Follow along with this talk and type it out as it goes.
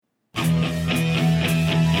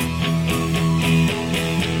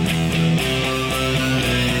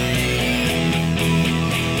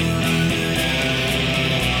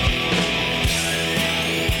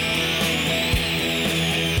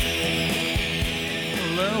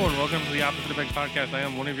Hello and welcome to the Opposite Effect Podcast. I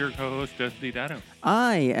am one of your co-hosts, Dusty Dado.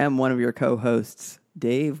 I am one of your co-hosts,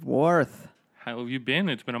 Dave Worth. How have you been?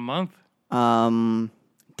 It's been a month. Damp.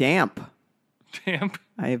 Damp?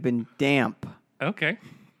 I have been damp. Okay.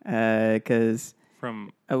 Because,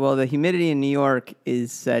 From... the humidity in New York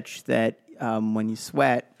is such that when you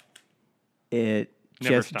sweat, it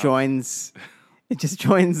Never just stops. joins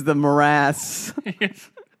the morass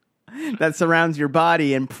that surrounds your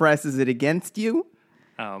body and presses it against you.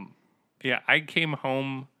 Yeah, I came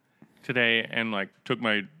home today and took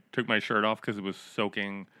my shirt off because it was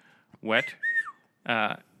soaking wet.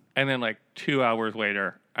 And then 2 hours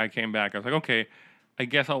later, I came back. I was like, okay, I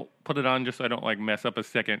guess I'll put it on just so I don't mess up a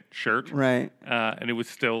second shirt. Right. And it was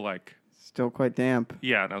still Still quite damp.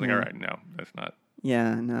 yeah. And I was like, all right, no, that's not.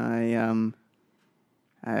 Yeah, no,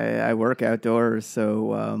 I work outdoors,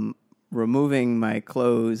 so removing my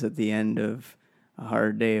clothes at the end of a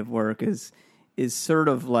hard day of work is sort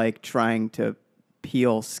of like trying to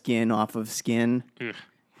peel skin off of skin. Ugh.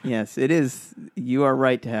 Yes, it is. You are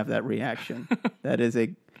right to have that reaction. That is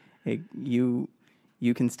you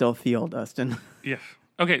can still feel, Dustin. Yes.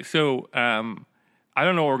 Okay, so I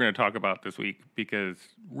don't know what we're going to talk about this week because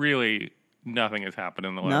really nothing has happened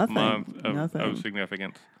in the last month of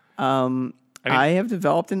significance. I have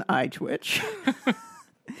developed an eye twitch.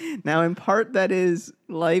 Now, in part, that is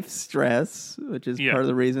life stress, which is part of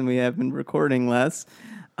the reason we have been recording less.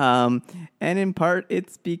 And in part,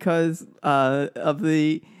 it's because of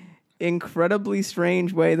the incredibly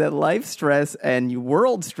strange way that life stress and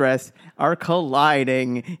world stress are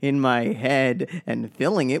colliding in my head and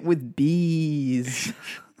filling it with bees.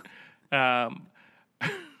 I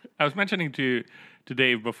was mentioning to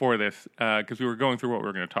Dave before this, because we were going through what we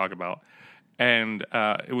were going to talk about, and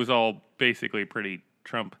it was all basically pretty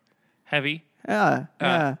Trump heavy. Yeah.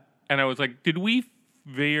 And I was like, did we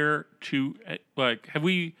veer too, have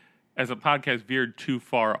we as a podcast veered too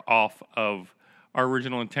far off of our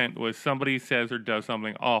original intent? Was somebody says or does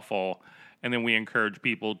something awful, and then we encourage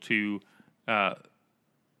people to Right.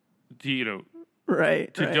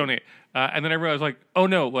 donate. And then I realized, oh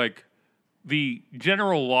no, the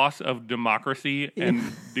general loss of democracy and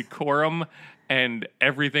decorum and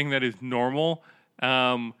everything that is normal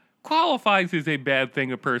qualifies as a bad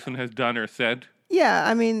thing a person has done or said. Yeah,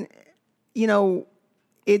 I mean,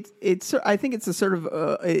 it's. I think it's a sort of.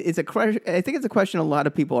 It's a question. I think it's a question a lot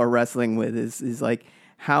of people are wrestling with. Is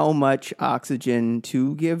how much oxygen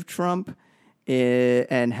to give Trump,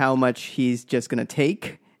 and how much he's just going to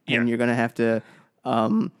take, and you're going to have to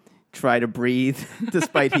try to breathe,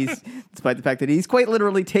 despite the fact that he's quite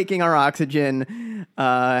literally taking our oxygen.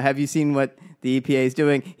 Have you seen what the EPA is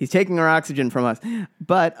doing? He's taking our oxygen from us,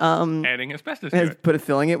 but adding asbestos to it.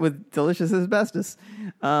 Filling it with delicious asbestos.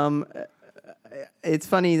 It's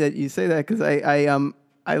funny that you say that because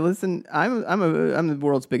I listen. I'm the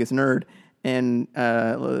world's biggest nerd, and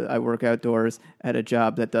I work outdoors at a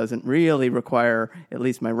job that doesn't really require at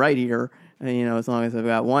least my right ear. As long as I've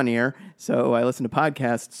got one ear, so I listen to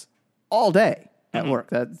podcasts all day at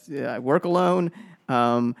work. I work alone.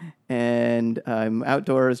 And I'm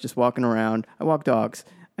outdoors just walking around. I walk dogs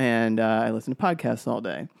and I listen to podcasts all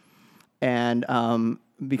day. And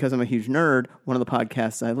because I'm a huge nerd, one of the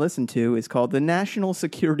podcasts I listen to is called the National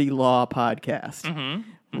Security Law Podcast.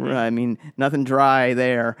 Mm-hmm. Mm-hmm. I mean, nothing dry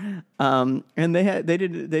there. And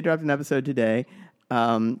they dropped an episode today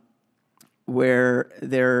where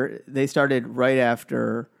they started right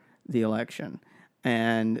after the election.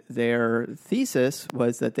 And their thesis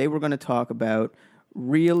was that they were going to talk about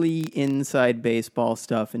really inside baseball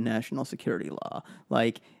stuff in national security law.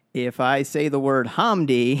 Like, if I say the word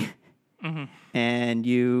Hamdi and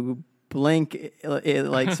you blink it,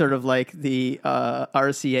 sort of like the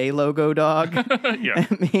RCA logo dog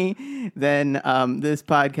at me, then this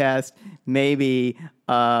podcast maybe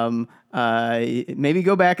go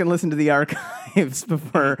back and listen to the archives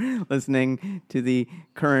before listening to the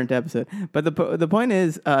current episode. But the point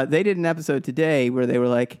is, they did an episode today where they were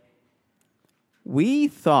like, we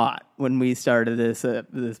thought when we started this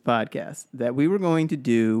podcast that we were going to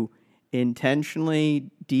do intentionally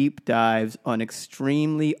deep dives on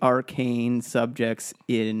extremely arcane subjects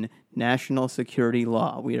in national security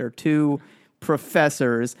law. We are two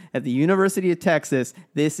professors at the University of Texas.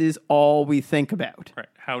 This is all we think about. Right.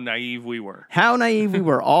 How naive we were.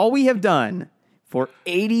 All we have done for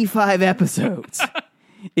 85 episodes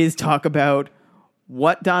is talk about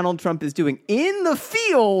what Donald Trump is doing in the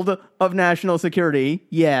field of national security,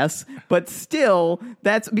 yes, but still,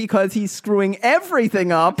 that's because he's screwing everything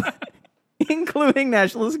up, including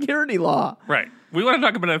national security law. Right. We want to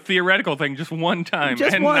talk about a theoretical thing just one time.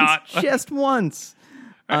 Just once.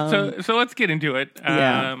 So let's get into it.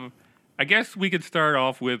 Yeah. I guess we could start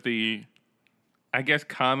off with the,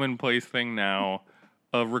 commonplace thing now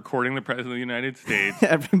of recording the President of the United States.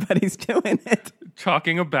 Everybody's doing it.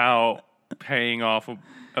 Talking about paying off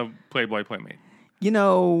a Playboy Playmate. You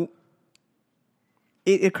know,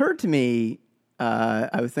 it occurred to me,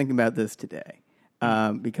 I was thinking about this today,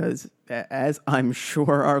 because as I'm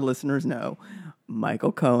sure our listeners know,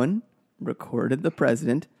 Michael Cohen recorded the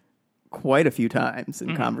president quite a few times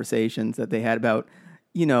in conversations that they had about,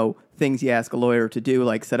 things you ask a lawyer to do,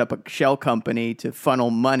 like set up a shell company to funnel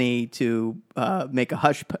money to make a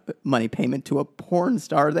hush money payment to a porn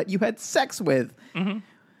star that you had sex with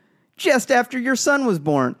just after your son was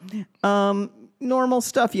born. Normal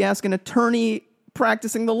stuff you ask an attorney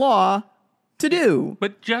practicing the law to do.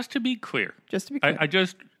 But just to be clear. I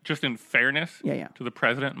just in fairness to the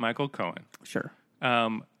president, Michael Cohen. Sure.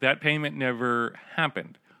 That payment never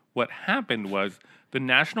happened. What happened was the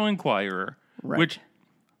National Enquirer, which,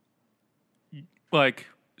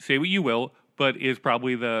 say what you will, but is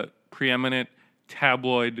probably the preeminent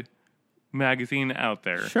tabloid magazine out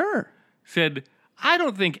there. Sure. Said, I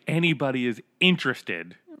don't think anybody is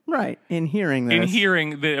interested. Right. In hearing this. In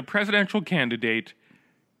hearing that a presidential candidate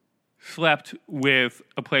slept with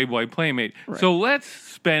a Playboy Playmate. Right. So let's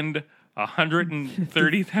spend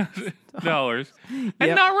 $130,000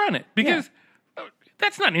 and not run it because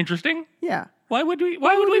that's not interesting. Yeah. Why would we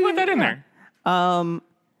put that in there?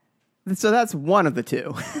 So that's one of the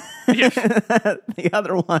two. Yes. The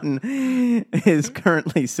other one is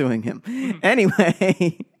currently suing him.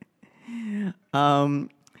 Anyway. For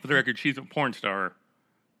the record, she's a porn star,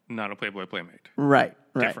 not a Playboy Playmate. Right.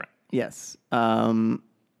 Different. Yes. But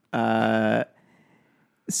I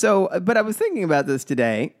was thinking about this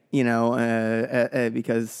today,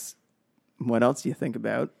 because what else do you think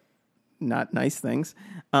about? Not nice things.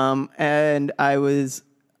 And I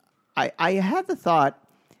had the thought,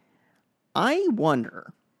 I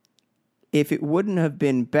wonder if it wouldn't have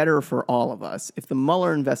been better for all of us if the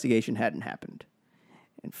Mueller investigation hadn't happened.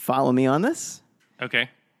 And follow me on this. Okay.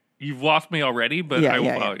 You've lost me already, but I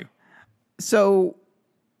will follow you. So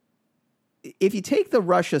if you take the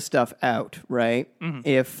Russia stuff out, right? Mm-hmm.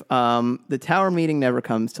 If the Tower meeting never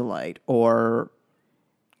comes to light, or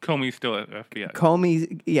Comey's still at FBI.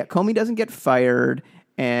 Comey doesn't get fired,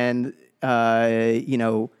 and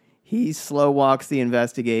he slow walks the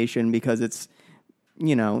investigation because it's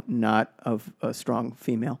not of a strong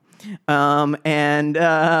female, they're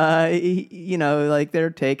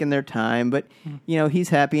taking their time, but he's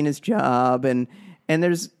happy in his job, and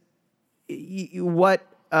there's what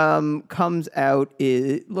comes out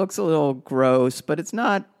looks a little gross, but it's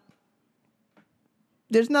not.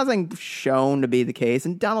 There's nothing shown to be the case,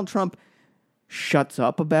 and Donald Trump shuts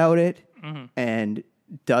up about it and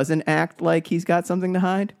doesn't act like he's got something to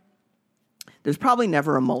hide. There's probably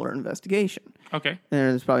never a Mueller investigation. Okay.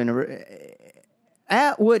 There's probably never.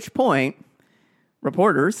 At which point,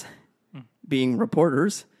 reporters, being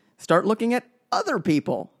reporters, start looking at other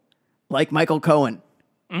people like Michael Cohen.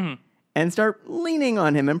 And start leaning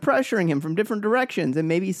on him and pressuring him from different directions, and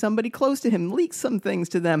maybe somebody close to him leaks some things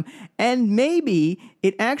to them, and maybe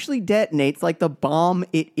it actually detonates like the bomb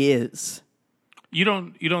it is. You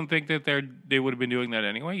don't think that they would have been doing that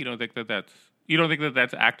anyway? You don't think that that's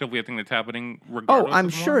actively a thing that's happening regardless? Oh, I'm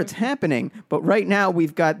sure it's happening, but right now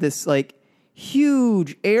we've got this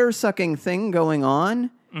huge air sucking thing going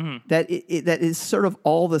on that is sort of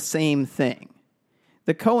all the same thing.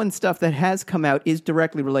 The Cohen stuff that has come out is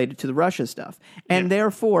directly related to the Russia stuff. And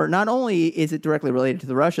therefore, not only is it directly related to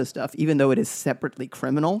the Russia stuff, even though it is separately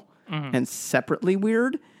criminal and separately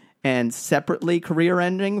weird and separately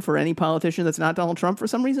career-ending for any politician that's not Donald Trump for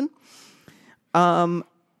some reason, no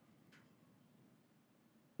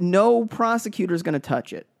prosecutor is going to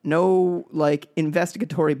touch it. No,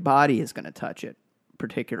 investigatory body is going to touch it,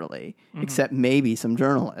 particularly, except maybe some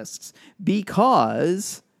journalists,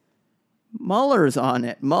 because Mueller's on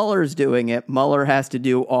it. Mueller's doing it. Mueller has to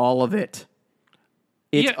do all of it.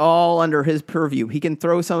 It's all under his purview. He can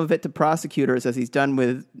throw some of it to prosecutors, as he's done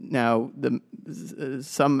with now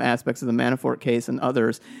some aspects of the Manafort case and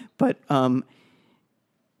others. But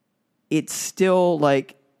it's still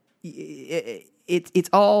it's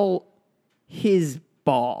all his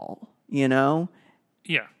ball, Yeah.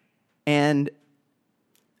 And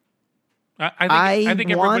I think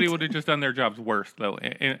everybody would have just done their jobs worse, though,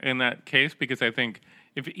 in that case, because I think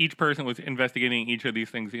if each person was investigating each of these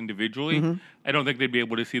things individually, I don't think they'd be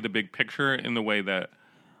able to see the big picture in the way that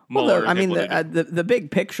Mueller is able to do. The big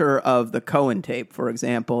picture of the Cohen tape, for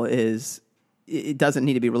example, is it doesn't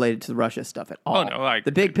need to be related to the Russia stuff at all. Oh, no,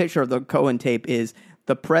 the big picture of the Cohen tape is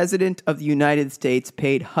The president of the United States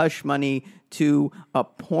paid hush money to a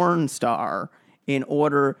porn star in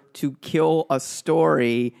order to kill a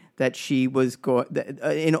story that she was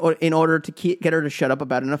in order to get her to shut up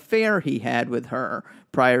about an affair he had with her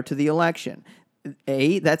prior to the election.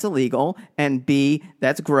 A, that's illegal, and B,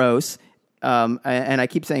 that's gross. And I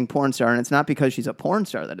keep saying porn star, and it's not because she's a porn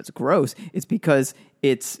star that it's gross. It's because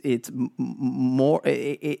it's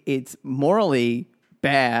morally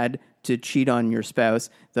bad to cheat on your spouse,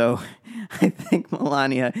 though I think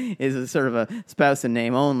Melania is a sort of a spouse in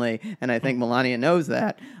name only, and I think Melania knows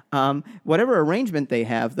that. Whatever arrangement they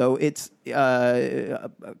have, though, it's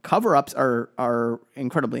cover-ups are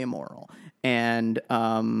incredibly immoral, and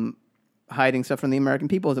hiding stuff from the American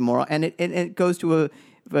people is immoral, and it goes to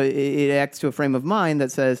it acts to a frame of mind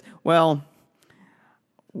that says, well,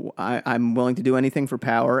 I'm willing to do anything for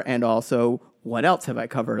power, and also, what else have I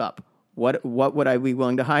covered up? What would I be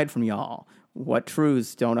willing to hide from y'all? What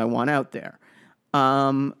truths don't I want out there?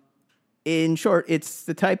 In short, it's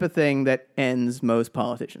the type of thing that ends most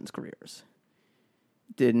politicians' careers.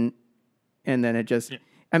 Didn't, and then it just,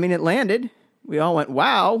 I mean, it landed. We all went,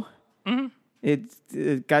 wow. Mm-hmm.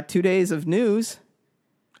 It got 2 days of news.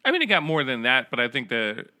 I mean, it got more than that, but I think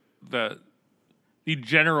the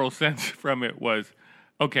general sense from it was,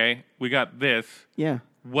 okay, we got this. Yeah.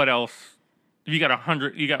 What else? You got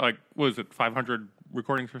 100. You got what was it, 500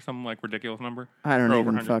 recordings or something like ridiculous number? I don't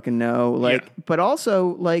even fucking know. But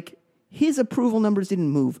also his approval numbers didn't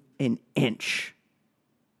move an inch.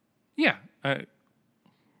 Yeah.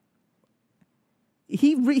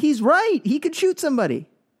 He's right. He could shoot somebody.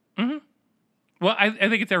 Mm-hmm. Well, I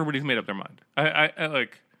think it's everybody's made up their mind. I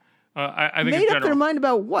think made up their mind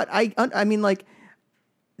about what? I mean,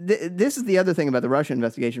 this is the other thing about the Russia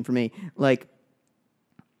investigation for me.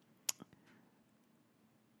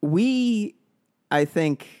 We, I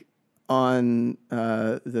think, on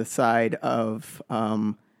the side of,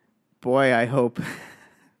 boy, I hope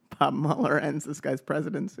Bob Mueller ends this guy's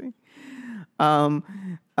presidency. We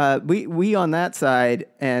on that side,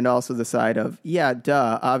 and also the side of, yeah,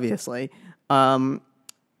 duh, obviously, don't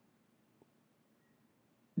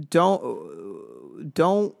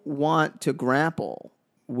want to grapple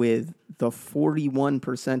with the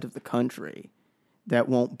 41% of the country that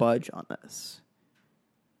won't budge on this.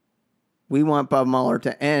 We want Bob Mueller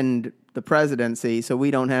to end the presidency so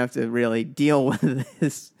we don't have to really deal with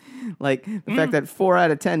this. The fact that 4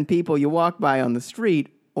 out of 10 people you walk by on the street,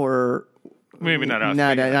 or maybe not us,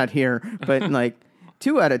 not here, but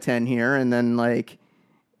 2 out of 10 here, and then 8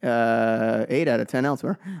 out of 10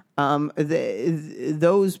 elsewhere.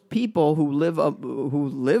 Those people who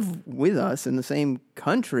live with us in the same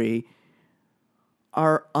country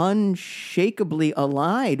are unshakably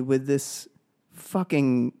allied with this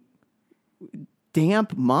fucking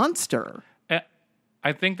damp monster.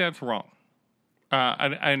 I think that's wrong.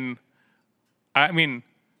 And I mean,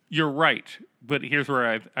 you're right, but here's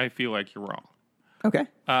where I feel like you're wrong. Okay.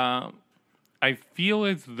 I feel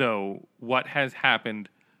as though what has happened,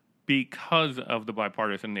 because of the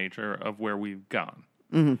bipartisan nature of where we've gone,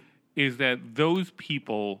 mm-hmm. is that those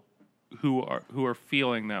people who are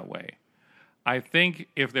feeling that way, I think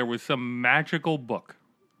if there was some magical book,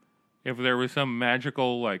 if there was some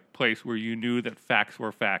magical place where you knew that facts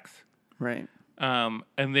were facts, right,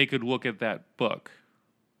 and they could look at that book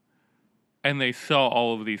and they saw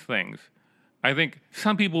all of these things, I think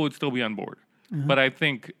some people would still be on board, mm-hmm. but I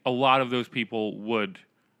think a lot of those people would.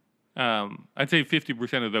 I'd say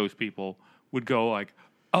 50% of those people would go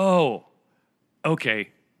oh, okay,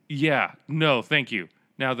 yeah, no, thank you.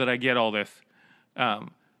 Now that I get all this.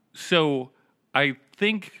 So I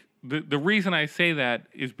think the reason I say that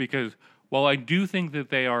is because while I do think that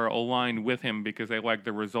they are aligned with him because they like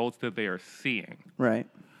the results that they are seeing. Right.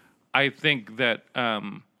 I think that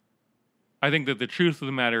the truth of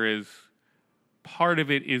the matter is part of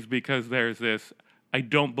it is because there's this, I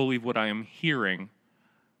don't believe what I am hearing.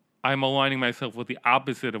 I'm aligning myself with the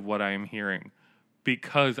opposite of what I am hearing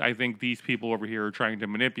because I think these people over here are trying to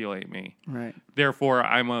manipulate me. Right. Therefore,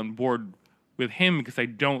 I'm on board with him because I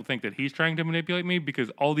don't think that he's trying to manipulate me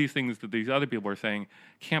because all these things that these other people are saying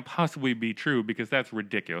can't possibly be true because that's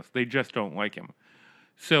ridiculous. They just don't like him.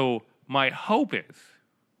 So my hope is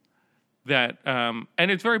that, and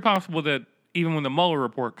it's very possible that even when the Mueller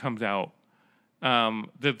report comes out,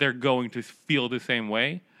 that they're going to feel the same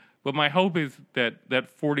way. But my hope is that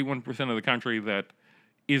 41% of the country that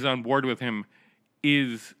is on board with him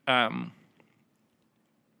is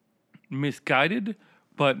misguided,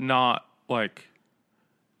 but not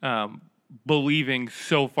believing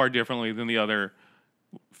so far differently than the other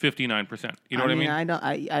 59%. You know what I mean?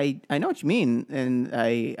 I know what you mean, and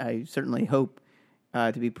I certainly hope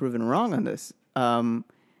to be proven wrong on this.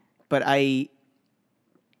 But I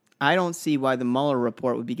don't see why the Mueller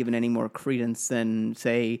report would be given any more credence than,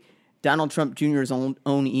 say, Donald Trump Jr.'s own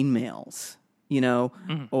emails,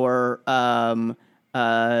 or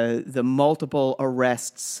the multiple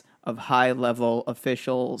arrests of high-level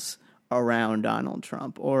officials around Donald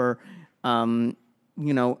Trump, or,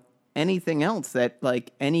 anything else that,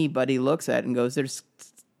 like, anybody looks at and goes, there's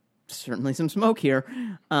certainly some smoke here,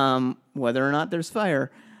 whether or not there's fire.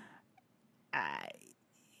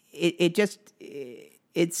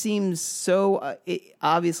 It seems so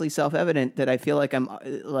obviously self-evident that I feel like I'm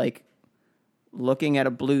like looking at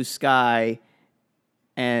a blue sky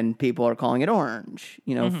and people are calling it orange.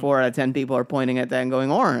 4 out of 10 people are pointing at that and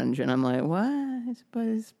going orange. And I'm like, what? But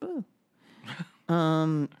it's blue.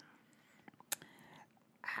 I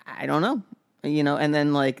don't know. And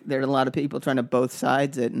then, like, there are a lot of people trying to both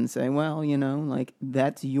sides it and say, well, like,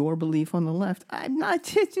 that's your belief on the left. I'm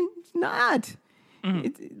not. It's not.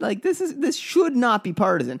 Like, this should not be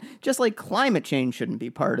partisan. Just like climate change shouldn't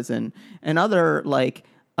be partisan, and other like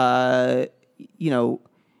climate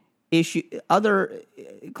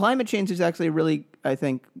change is actually really, I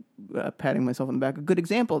think, patting myself on the back, a good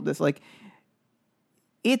example of this. Like,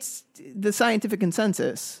 it's the scientific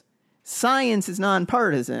consensus. Science is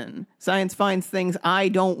nonpartisan. Science finds things I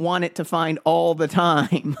don't want it to find all the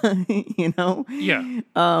time. Yeah.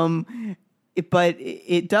 But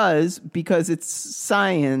it does because it's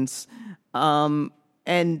science, and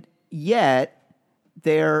yet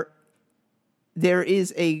there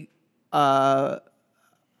is an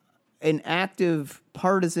active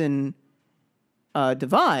partisan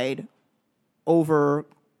divide over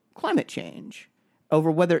climate change,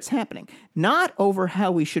 over whether it's happening, not over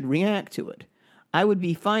how we should react to it. I would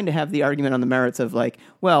be fine to have the argument on the merits of, like,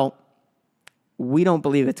 well, we don't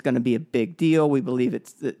believe it's going to be a big deal. We believe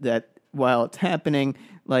it's that while it's happening,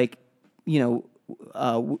 like,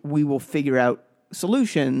 we will figure out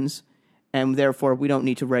solutions, and therefore we don't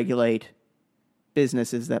need to regulate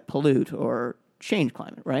businesses that pollute or change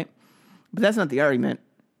climate, right? But that's not the argument.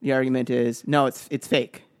 The argument is, no, it's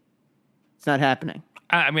fake. It's not happening.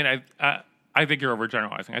 I mean, I think you're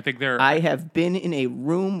overgeneralizing. I think I have been in a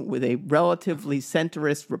room with a relatively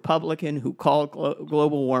centrist Republican who called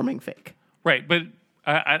global warming fake. Right, but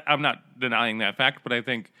I'm not denying that fact, but I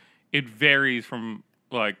think it varies from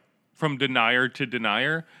denier to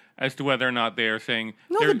denier as to whether or not they are saying...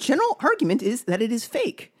 No, the general argument is that it is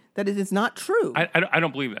fake, that it is not true. I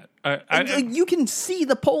don't believe that. You can see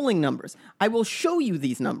the polling numbers. I will show you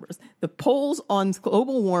these numbers. The polls on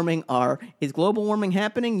global warming are, is global warming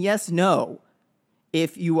happening? Yes, no.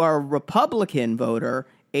 If you are a Republican voter,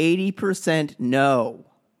 80% no.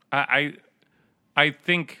 I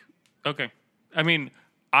think... Okay. I mean,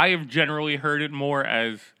 I have generally heard it more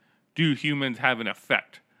as... Do humans have an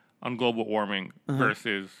effect on global warming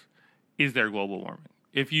versus is there global warming?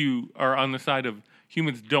 If you are on the side of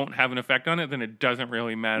humans don't have an effect on it, then it doesn't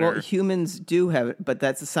really matter. Well, humans do have it, but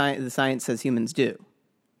that's the science. The science says humans do.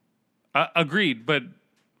 Agreed, but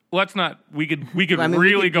let's not. We could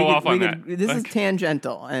really go off on that. This is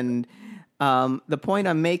tangential, and the point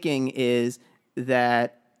I'm making is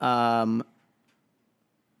that.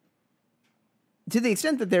 To the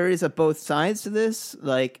extent that there is a both sides to this,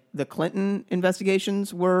 like the Clinton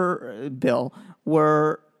investigations were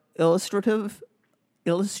illustrative,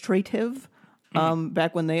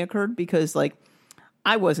 back when they occurred, because, like,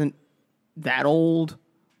 I wasn't that old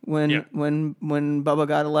when Bubba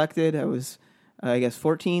got elected. I was, I guess,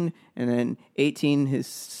 14, and then 18 his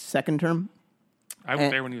second term. I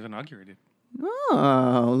was there when he was inaugurated.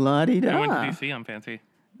 Oh, la-di-da. I went to D.C. I'm fancy.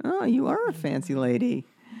 Oh, you are a fancy lady.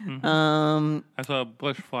 Mm-hmm. I saw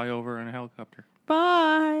Bush fly over in a helicopter.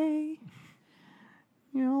 Bye,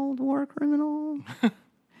 you old war criminal.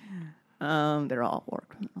 They're all war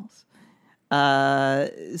criminals.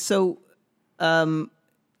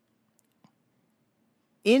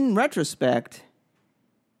 In retrospect,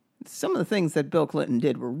 some of the things that Bill Clinton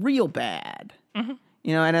did were real bad. Mm-hmm.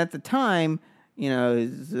 And at the time, I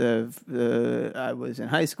was in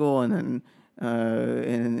high school and then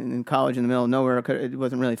in college in the middle of nowhere. It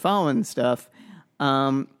wasn't really following stuff.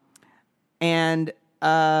 And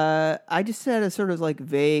I just had a sort of like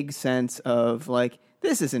vague sense of like,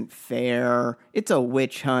 this isn't fair. It's a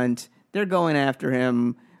witch hunt. They're going after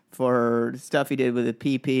him for stuff he did with a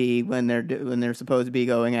PP when they're supposed to be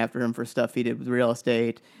going after him for stuff he did with real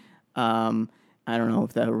estate. I don't know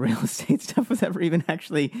if that real estate stuff was ever even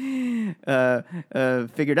actually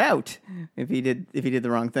figured out. If he did the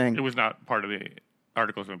wrong thing, it was not part of the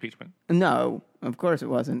articles of impeachment. No, of course it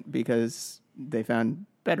wasn't, because they found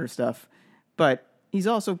better stuff. But he's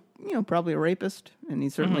also, probably a rapist, and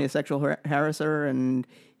he's certainly a sexual harasser, and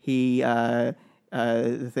he,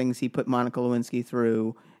 the things he put Monica Lewinsky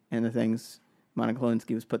through and the things Monica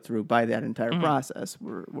Lewinsky was put through by that entire process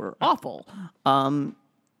were awful.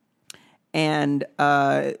 And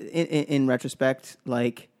in retrospect,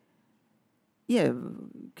 like, yeah,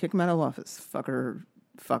 kick him out of office. Fucker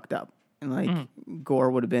fucked up. And, like, Gore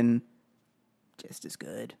would have been just as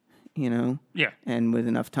good, Yeah. And with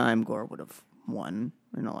enough time, Gore would have won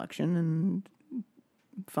an election and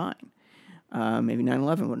fine. Maybe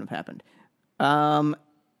 9/11 wouldn't have happened.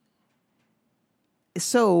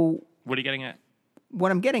 So... What are you getting at?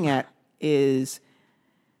 What I'm getting at is...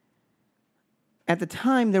 At the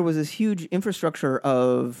time, there was this huge infrastructure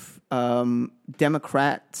of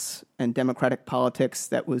Democrats and Democratic politics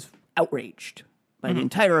that was outraged by the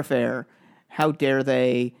entire affair. How dare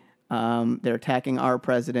they? They're attacking our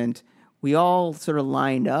president. We all sort of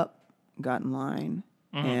lined up, got in line,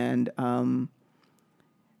 and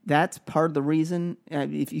that's part of the reason.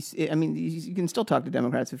 You can still talk to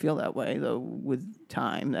Democrats who feel that way, though. With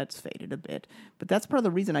time, that's faded a bit. But that's part of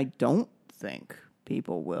the reason I don't think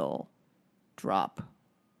people will drop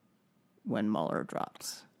when Mueller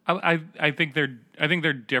drops. I think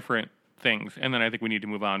they're different things, and then I think we need to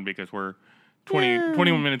move on because we're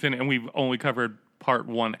 21 minutes in, and we've only covered part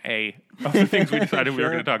 1A of the things we decided we were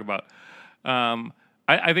going to talk about.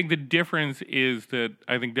 I think the difference is that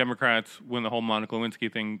I think Democrats, when the whole Monica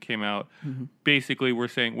Lewinsky thing came out, basically were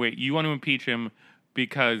saying, wait, you want to impeach him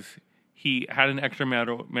because he had an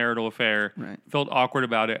extramarital affair, felt awkward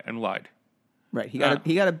about it, and lied. Right, he got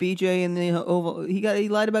a BJ in the Oval. He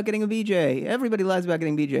lied about getting a BJ. Everybody lies about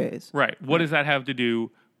getting BJs. Right. What does that have to do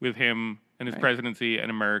with him and his presidency and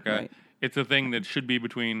America? Right. It's a thing that should be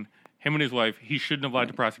between him and his wife. He shouldn't have lied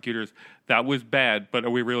to prosecutors. That was bad, but are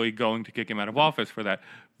we really going to kick him out of office for that?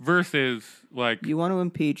 Versus, like, you want to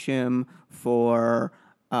impeach him for,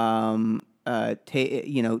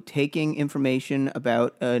 taking information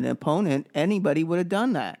about an opponent. Anybody would have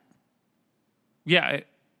done that. Yeah.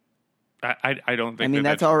 I don't think.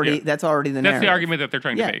 That's already the narrative. That's the argument that they're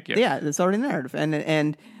trying to make. Yes. Yeah, that's already the narrative,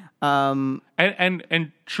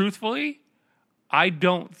 and truthfully, I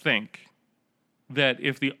don't think that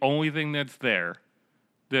if the only thing that's there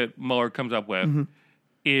that Mueller comes up with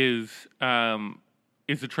is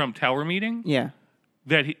the Trump Tower meeting,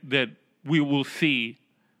 that we will see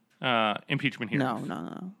impeachment hearings.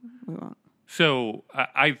 No, we won't. So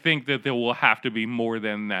I think that there will have to be more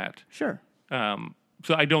than that. Sure.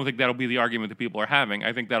 So I don't think that'll be the argument that people are having.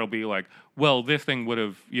 I think that'll be like, well, this thing would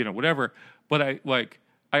have, whatever. But I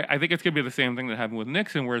think it's going to be the same thing that happened with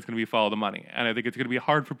Nixon, where it's going to be follow the money. And I think it's going to be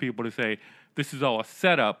hard for people to say this is all a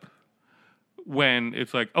setup when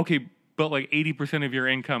it's like, okay, but like 80% of your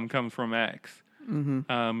income comes from X.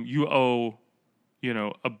 You owe,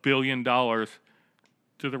 $1 billion to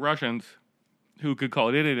the Russians, who could call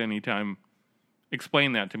it at any time.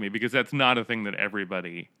 Explain that to me, because that's not a thing that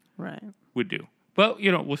everybody would do. But,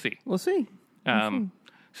 we'll see. We'll see.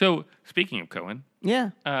 So, speaking of Cohen. Yeah.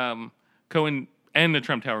 Cohen and the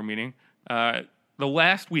Trump Tower meeting. The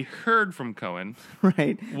last we heard from Cohen.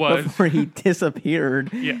 Was... Before he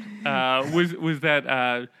disappeared. Was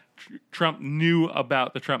that Trump knew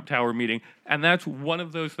about the Trump Tower meeting. And that's one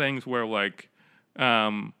of those things where, like,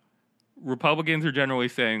 Republicans are generally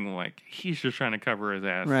saying, like, he's just trying to cover his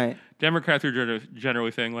ass. Right. Democrats are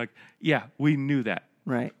generally saying, like, yeah, we knew that.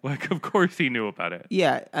 Right. Like, of course he knew about it.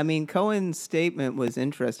 Yeah. I mean, Cohen's statement was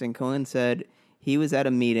interesting. Cohen said he was at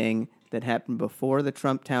a meeting that happened before the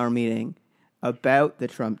Trump Tower meeting about the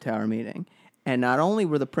Trump Tower meeting. And not only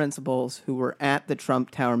were the principals who were at the Trump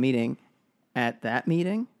Tower meeting at that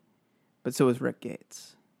meeting, but so was Rick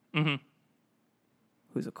Gates,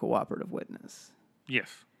 who's a cooperative witness. Yes.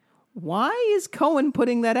 Why is Cohen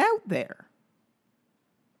putting that out there?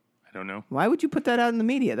 I don't know. Why would you put that out in the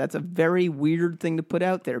media? That's a very weird thing to put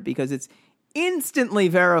out there because it's instantly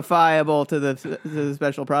verifiable to the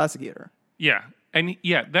special prosecutor. Yeah. And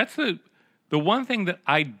that's the one thing that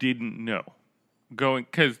I didn't know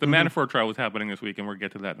because the Manafort trial was happening this week, and we'll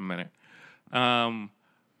get to that in a minute,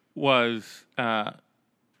 was that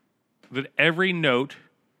every note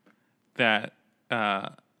that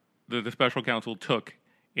the special counsel took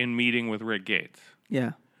in meeting with Rick Gates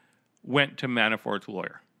went to Manafort's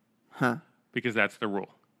lawyer. Because that's the rule.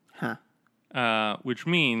 Which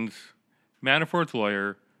means Manafort's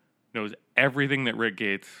lawyer knows everything that Rick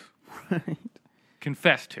Gates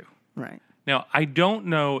confessed to. Right. Now, I don't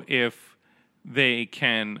know if they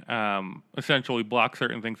can essentially block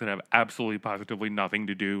certain things that have absolutely positively nothing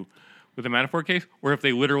to do with the Manafort case, or if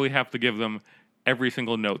they literally have to give them every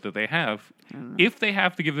single note that they have. If they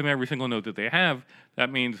have to give them every single note that they have,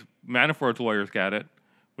 that means Manafort's lawyers got it,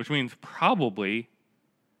 which means probably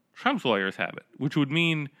Trump's lawyers have it, which would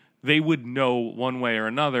mean they would know one way or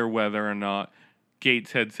another whether or not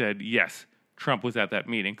Gates had said, yes, Trump was at that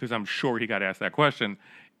meeting, because I'm sure he got asked that question,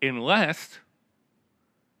 unless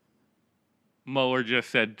Mueller just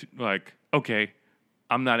said, like, okay,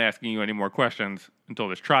 I'm not asking you any more questions until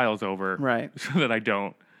this trial's over, Right. so that I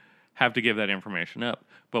don't have to give that information up.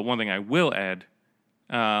 But one thing I will add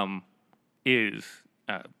is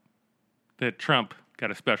that Trump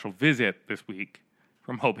got a special visit this week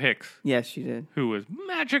from Hope Hicks. Yes, she did. Who was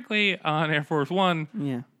magically on Air Force One.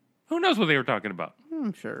 Yeah. Who knows what they were talking about?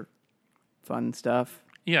 I'm sure. Fun stuff.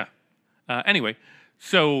 Yeah. Anyway,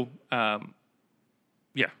 so,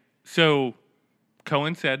 So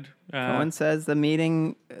Cohen said... Cohen says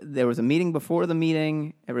there was a meeting before the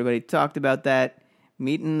meeting. Everybody talked about that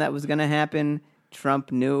meeting that was going to happen.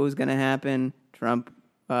 Trump knew it was going to happen. Trump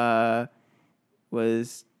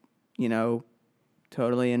was,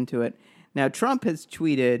 totally into it. Now, Trump has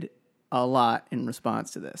tweeted a lot in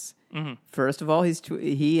response to this. Mm-hmm. First of all,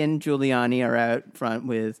 he and Giuliani are out front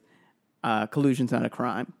with collusion's not a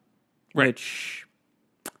crime, right. Which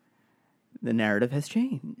the narrative has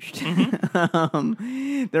changed.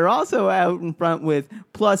 Mm-hmm. They're also out in front with,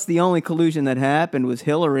 plus the only collusion that happened was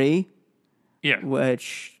Hillary,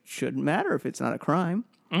 which shouldn't matter if it's not a crime.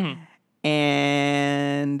 Mm-hmm.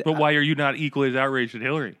 But why are you not equally as outraged at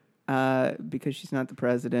Hillary? Because she's not the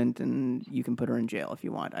president, and you can put her in jail if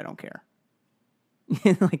you want. I don't care.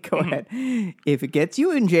 Go ahead. If it gets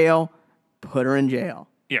you in jail, put her in jail.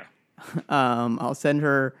 Yeah. I'll send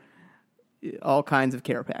her all kinds of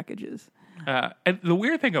care packages. And the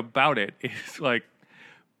weird thing about it is,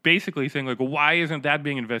 basically saying, why isn't that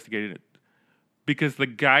being investigated? Because the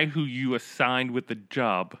guy who you assigned with the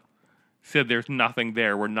job said there's nothing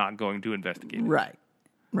there. We're not going to investigate it. Right.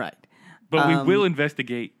 But we will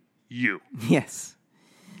investigate you. Yes.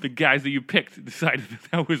 The guys that you picked decided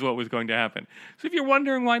that was what was going to happen. So if you're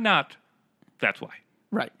wondering why not, that's why.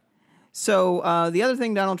 Right. So the other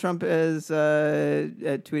thing Donald Trump has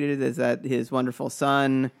tweeted is that his wonderful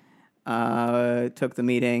son took the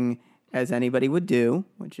meeting as anybody would do,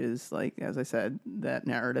 which is, as I said, that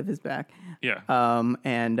narrative is back. Yeah.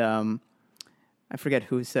 I forget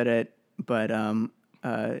who said it, but there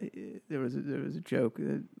was a joke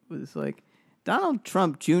that was like, Donald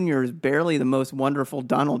Trump Jr. is barely the most wonderful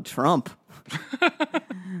Donald Trump.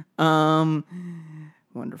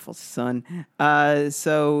 Wonderful son.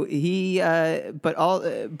 So he, but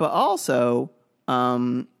also,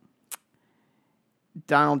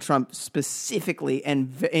 Donald Trump specifically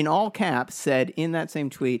and in all caps said in that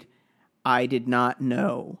same tweet, "I did not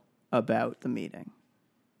know about the meeting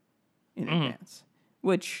in advance,"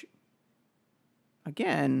 which,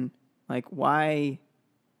 again, why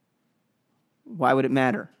would it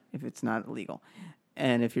matter if it's not illegal?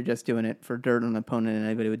 And if you're just doing it for dirt on an opponent, and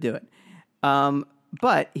anybody would do it.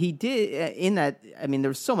 But he did, in that, there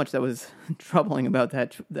was so much that was troubling about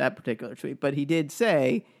that particular tweet, but he did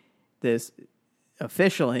say this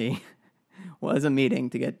officially was a meeting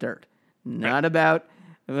to get dirt, not about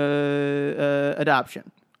adoption.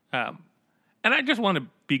 And I just want to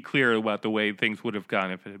be clear about the way things would have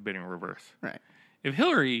gone if it had been in reverse. Right. If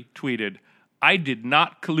Hillary tweeted, "I did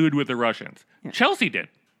not collude with the Russians," Chelsea did.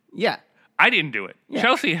 Yeah. I didn't do it. Yeah.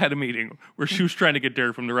 Chelsea had a meeting where she was trying to get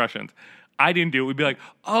dirt from the Russians. I didn't do it. We'd be like,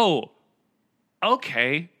 oh,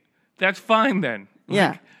 okay, that's fine then.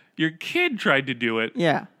 Yeah. Your kid tried to do it.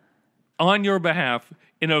 Yeah. On your behalf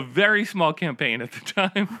in a very small campaign at the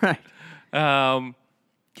time. Right.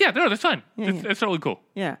 That's fine. That's totally cool.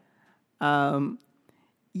 Yeah.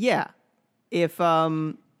 Yeah. If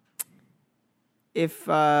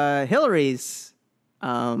Hillary's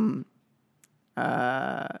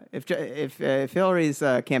if Hillary's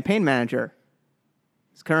campaign manager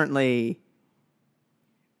is currently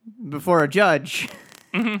before a judge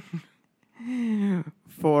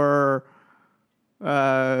for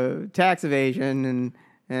tax evasion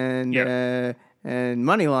and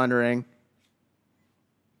money laundering,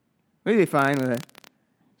 we'd be fine with it.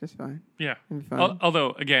 Just fine. Yeah. It'd be fine.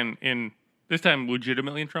 Although, again, in this time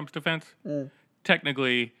legitimately in Trump's defense,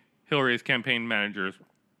 technically Hillary's campaign manager's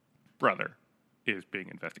brother is being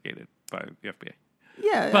investigated by the FBI.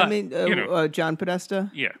 Yeah, But, John Podesta.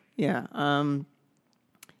 Yeah. Yeah.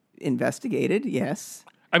 Investigated, yes.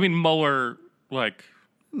 Mueller,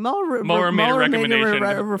 Mueller made a recommendation.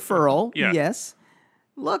 Referral, Yeah. yes.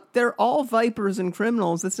 Look, they're all vipers and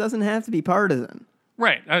criminals. This doesn't have to be partisan.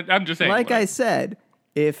 Right. I'm just saying. Like I said,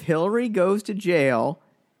 if Hillary goes to jail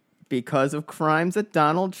because of crimes that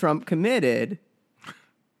Donald Trump committed,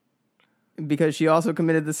 Because she also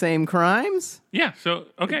committed the same crimes? Yeah, so,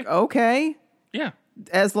 okay. Okay. Yeah.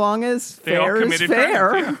 As long as They all fair is committed fair.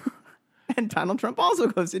 crimes, And Donald Trump also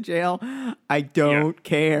goes to jail. I don't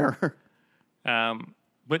care.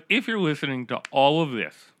 But if you're listening to all of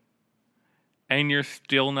this and you're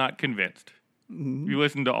still not convinced, you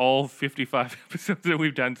listen to all 55 episodes that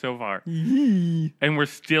we've done so far, and we're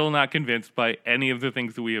still not convinced by any of the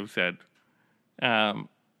things that we have said,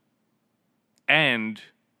 and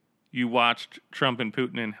you watched Trump and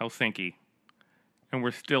Putin in Helsinki, and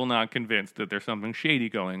we're still not convinced that there's something shady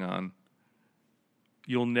going on,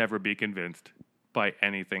 you'll never be convinced by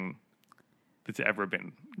anything that's ever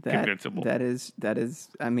been convincible. That is,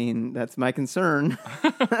 I mean, that's my concern.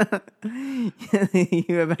 You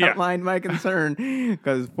have outlined my concern,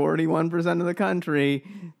 because 41% of the country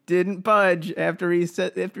didn't budge after he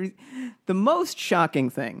said, the most shocking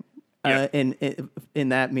thing in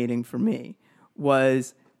that meeting for me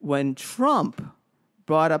was when Trump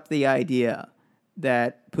brought up the idea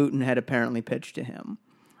that Putin had apparently pitched to him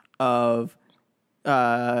of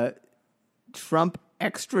Trump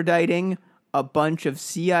extraditing a bunch of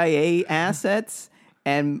CIA assets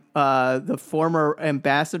and the former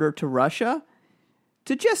ambassador to Russia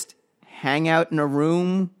to just hang out in a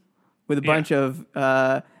room with a bunch of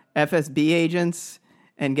FSB agents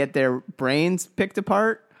and get their brains picked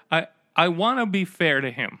apart. I want to be fair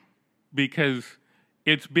to him, because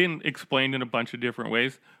it's been explained in a bunch of different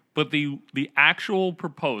ways, but the actual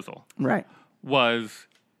proposal was,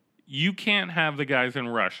 you can't have the guys in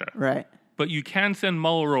Russia. Right. But you can send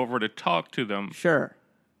Mueller over to talk to them. Sure.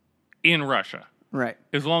 In Russia. Right.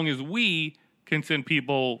 As long as we can send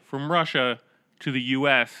people from Russia to the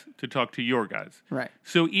U.S. to talk to your guys. Right.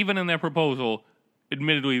 So even in that proposal,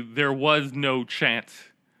 admittedly, there was no chance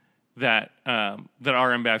that that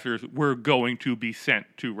our ambassadors were going to be sent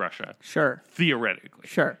to Russia. Sure. Theoretically.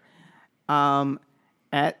 Sure.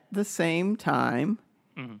 At the same time,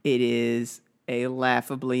 it is a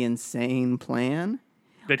laughably insane plan.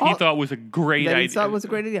 That he thought was a great idea. He thought was a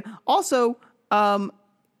great idea. Also,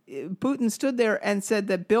 Putin stood there and said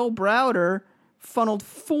that Bill Browder funneled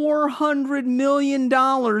 $400 million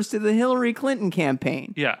to the Hillary Clinton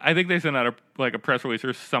campaign. Yeah, I think they sent out a press release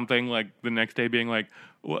or something like the next day, being like,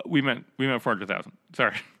 well, "We meant 400,000."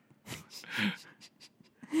 Sorry.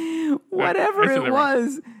 Whatever it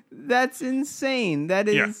was, that's insane. That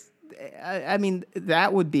is. Yeah. I mean,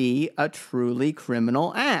 that would be a truly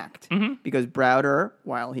criminal act, because Browder,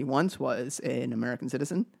 while he once was an American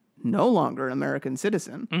citizen, no longer an American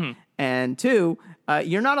citizen. And two,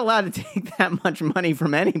 you're not allowed to take that much money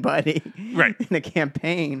from anybody in a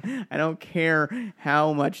campaign. I don't care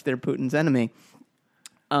how much they're Putin's enemy.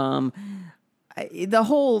 The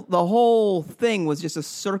whole thing was just a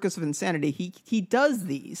circus of insanity. He does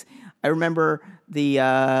these. I remember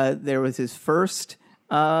there was his first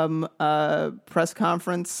press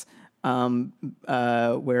conference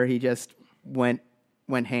where he just went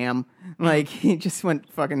ham. Like, he just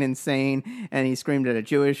went fucking insane, and he screamed at a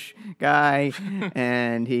Jewish guy,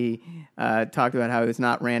 and he talked about how he was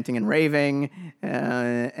not ranting and raving,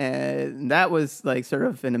 and that was like sort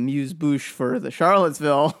of an amuse-bouche for the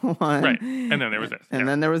Charlottesville one. Right, and then there was this. And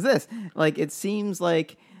then there was this. Like, it seems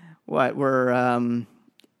like, we're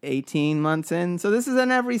 18 months in, so this is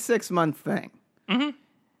an every 6-month thing.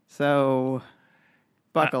 So,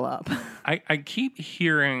 buckle up. I keep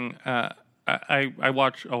hearing. I'll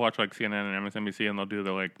watch like CNN and MSNBC, and they'll do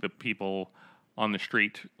the people on the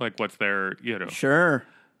street, like what's their Sure.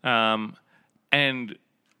 And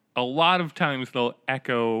a lot of times they'll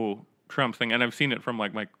echo Trump's thing, and I've seen it from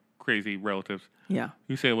like my crazy relatives. Yeah.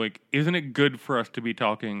 Who say like, isn't it good for us to be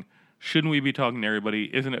talking? Shouldn't we be talking to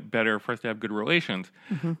everybody? Isn't it better for us to have good relations?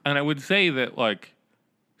 And I would say that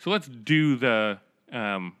so let's do the.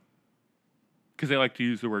 Because they like to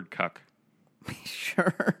use the word cuck.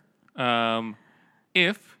 Sure.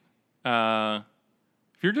 If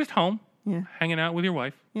you're just home, hanging out with your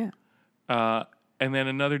wife, and then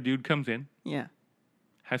another dude comes in,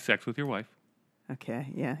 has sex with your wife. Okay.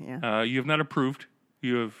 Yeah. You have not approved.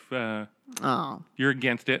 You have. You're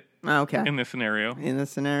against it. Okay. In this scenario.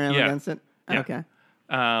 Against it. Yeah. Okay.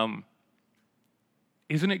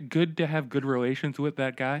 Isn't it good to have good relations with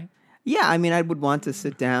that guy? Yeah, I mean, I would want to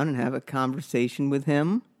sit down and have a conversation with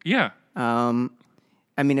him. Yeah.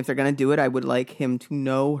 I mean, if they're going to do it, I would like him to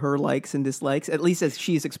know her likes and dislikes, at least as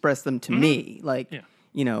she's expressed them to me. Like, a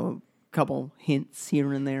couple hints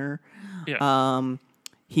here and there. Yeah.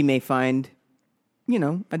 He may find,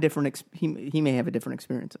 a different, he may have a different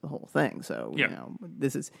experience of the whole thing. So,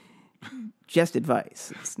 this is just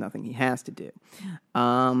advice. It's nothing he has to do.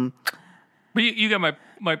 But you got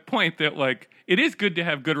my point that, like, it is good to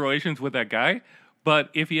have good relations with that guy, but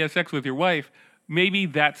if he has sex with your wife, maybe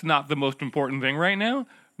that's not the most important thing right now.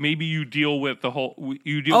 Maybe you deal with with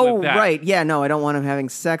that. Oh, right. Yeah, no, I don't want him having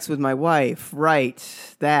sex with my wife. Right.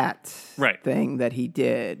 That thing that he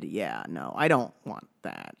did. Yeah, no, I don't want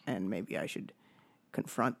that. And maybe I should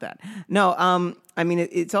confront that. No, I mean,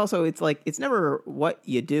 it's like, it's never what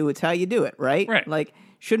you do, it's how you do it, right? Right. Like,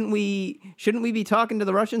 shouldn't we be talking to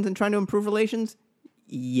the Russians and trying to improve relations?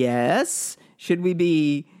 Yes. Should we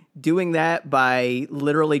be doing that by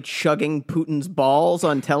literally chugging Putin's balls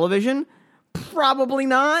on television? Probably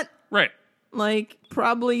not. Right. Like,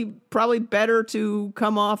 probably better to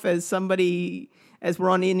come off as somebody, as we're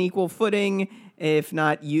on an equal footing. If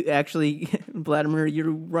not, you actually, Vladimir,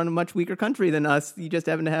 you run a much weaker country than us. You just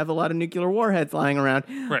happen to have a lot of nuclear warheads lying around.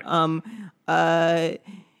 Right.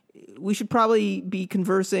 We should probably be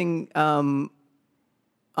conversing on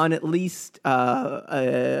at least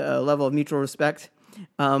a level of mutual respect,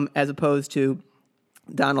 as opposed to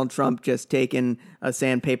Donald Trump just taking a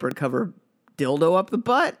sandpaper covered dildo up the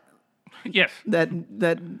butt. Yes. That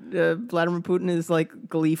Vladimir Putin is like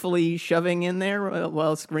gleefully shoving in there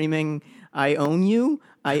while screaming, I own you,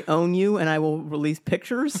 and I will release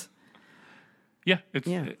pictures. Yeah.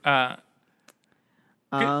 I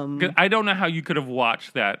don't know how you could have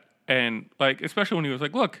watched that, and like, especially when he was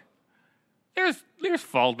like, look, there's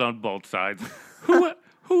fault on both sides.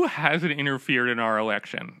 Who hasn't interfered in our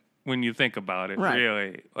election when you think about it, right.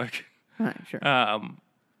 Really? Like, right, sure.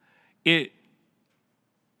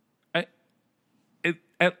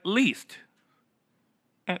 At least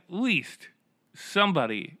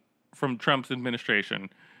somebody from Trump's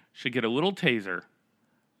administration should get a little taser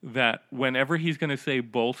that whenever he's going to say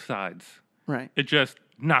both sides, right, it just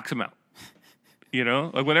knocks him out. You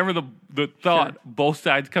know, like whenever the thought both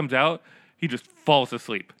sides comes out, he just falls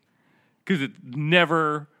asleep because it's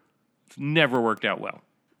never worked out well.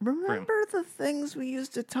 Remember the things we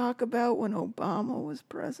used to talk about when Obama was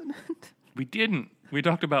president? We didn't. We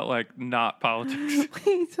talked about, like, not politics.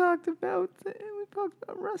 we talked about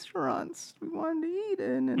restaurants we wanted to eat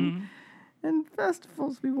in and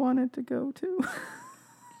festivals we wanted to go to.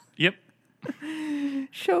 Yep.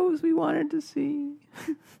 Shows we wanted to see.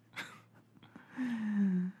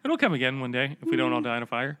 It'll come again one day if we don't all die in a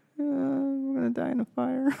fire. We're going to die in a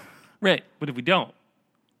fire. Right. But if we don't,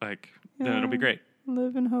 like, then it'll be great.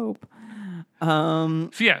 Live in hope.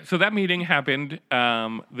 So that meeting happened.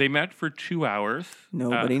 They met for 2 hours.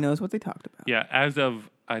 Nobody knows what they talked about. Yeah, as of,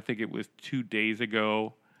 I think it was 2 days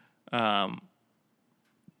ago. DNI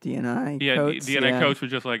DNI coach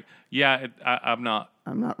was just like, I'm not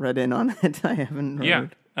read in on it. I haven't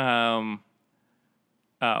heard. Yeah.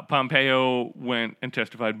 Pompeo went and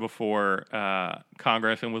testified before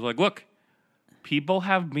Congress and was like, look, people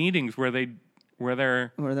have meetings where they're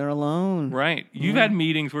alone. Right. You've had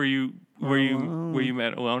meetings where you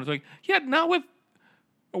met alone. It's like, yeah, not with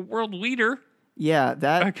a world leader. Yeah,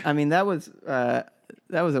 that was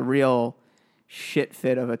a real shit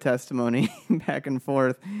fit of a testimony back and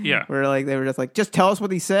forth. Yeah. Where like they were just like, just tell us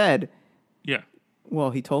what he said. Yeah.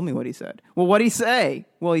 Well, he told me what he said. Well, what'd he say?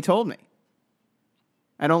 Well, he told me.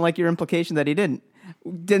 I don't like your implication that he didn't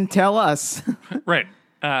tell us. Right.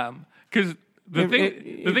 Because the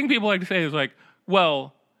thing people like to say is like,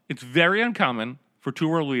 well, it's very uncommon for two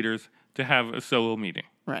world leaders to have a solo meeting.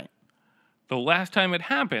 Right. The last time it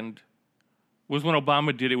happened was when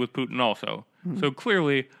Obama did it with Putin also. Mm-hmm. So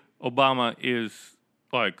clearly, Obama is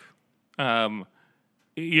like,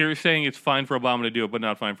 you're saying it's fine for Obama to do it, but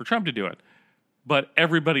not fine for Trump to do it. But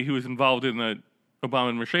everybody who was involved in the Obama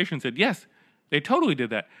administration said, yes, they totally did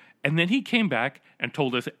that. And then he came back and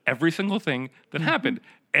told us every single thing that happened.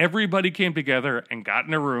 Everybody came together and got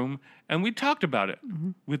in a room, and we talked about it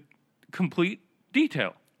with complete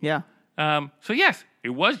detail. Yeah. So yes,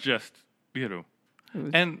 it was just,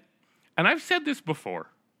 and I've said this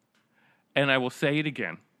before, and I will say it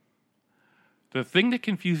again. The thing that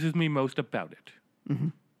confuses me most about it,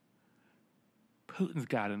 Putin's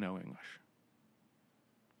got to know English.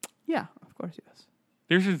 Yeah, of course he does.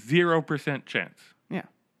 There's a 0% chance. Yeah.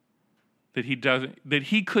 That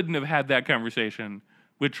he couldn't have had that conversation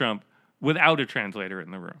with Trump without a translator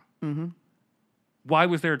in the room. Mm-hmm. Why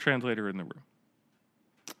was there a translator in the room?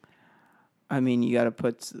 I mean, you got to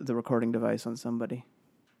put the recording device on somebody.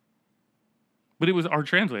 But it was our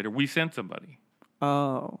translator. We sent somebody.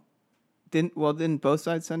 Oh. Didn't both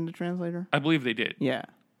sides send a translator? I believe they did. Yeah.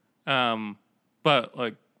 But,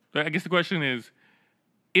 like, I guess the question is,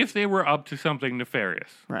 if they were up to something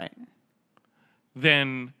nefarious, right,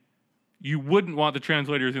 then you wouldn't want the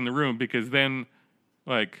translators in the room because then,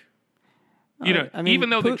 like, You know, I mean, even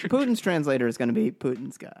though Putin's translator is going to be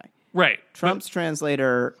Putin's guy. Right. Trump's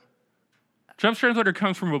translator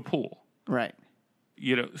comes from a pool. Right.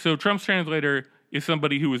 You know, so Trump's translator is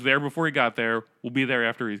somebody who was there before he got there, will be there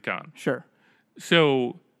after he's gone. Sure.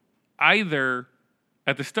 So either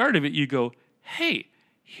at the start of it, you go, hey,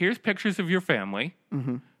 here's pictures of your family.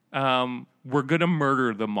 Mm-hmm. We're going to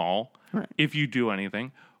murder them all if you do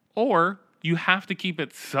anything. Or you have to keep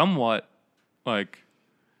it somewhat, like,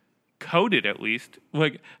 coded at least.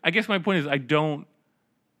 Like, I guess my point is I don't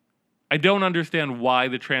understand why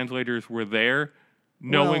the translators were there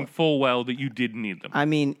knowing full well that you did need them. I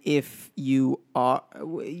mean, if you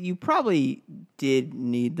probably did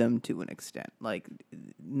need them to an extent. Like,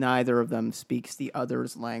 neither of them speaks the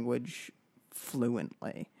other's language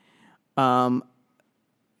fluently. But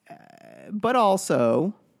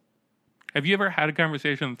also, have you ever had a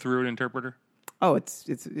conversation through an interpreter? Oh, it's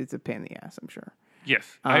a pain in the ass, I'm sure.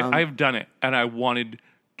 Yes, I've done it, and I wanted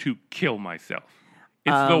to kill myself.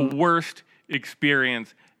 It's the worst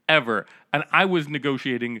experience ever. And I was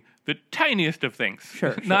negotiating the tiniest of things.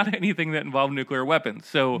 Sure. Not anything that involved nuclear weapons.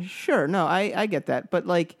 So sure, no, I get that. But,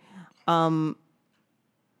 like,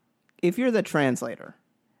 if you're the translator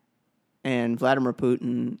and Vladimir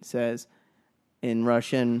Putin says in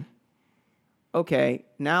Russian, okay,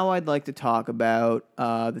 now I'd like to talk about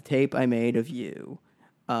the tape I made of you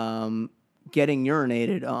getting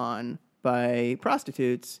urinated on by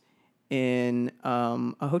prostitutes in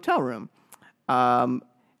a hotel room.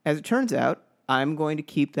 As it turns out, I'm going to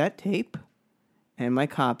keep that tape and my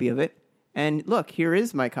copy of it. And look, here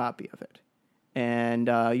is my copy of it. And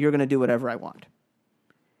you're going to do whatever I want.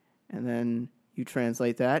 And then you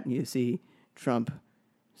translate that and you see Trump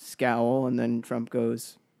scowl. And then Trump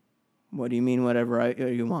goes, what do you mean whatever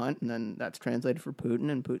you want? And then that's translated for Putin.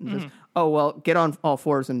 And Putin says, oh, well, get on all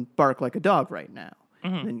fours and bark like a dog right now.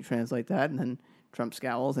 And then you translate that. And then Trump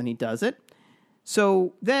scowls and he does it.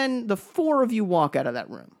 So then the four of you walk out of that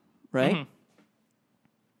room, right? Mm-hmm.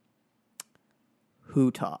 Who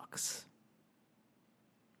talks?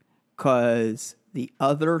 Because the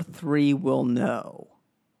other three will know.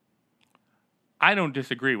 I don't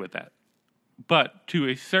disagree with that. But to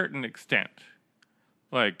a certain extent,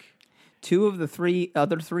 like... Two of the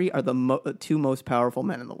other three are the two most powerful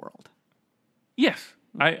men in the world. Yes.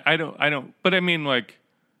 I don't. But I mean, like,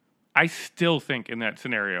 I still think in that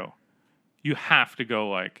scenario... You have to go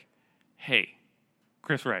like, hey,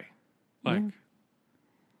 Chris Ray, like,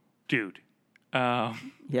 dude. Yeah.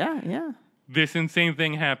 This insane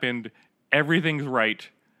thing happened. Everything's right.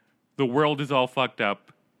 The world is all fucked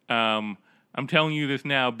up. I'm telling you this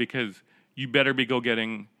now because you better be go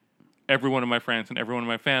getting every one of my friends and every one of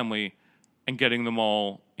my family and getting them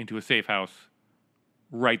all into a safe house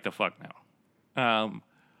right the fuck now.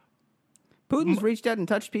 Putin's reached out and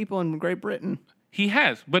touched people in Great Britain. He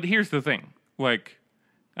has, but here's the thing. Like,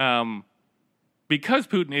 because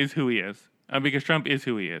Putin is who he is, and because Trump is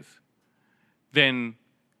who he is, then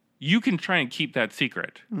you can try and keep that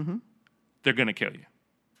secret. Mm-hmm. They're going to kill you.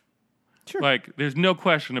 Sure. Like, there's no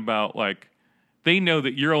question about, like, they know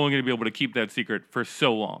that you're only going to be able to keep that secret for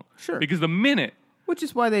so long. Sure. Because the minute... Which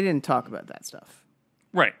is why they didn't talk about that stuff.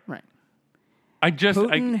 Right.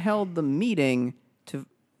 Putin held the meeting to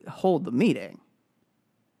hold the meeting.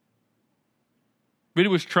 But it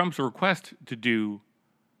was Trump's request to do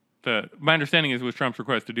my understanding is it was Trump's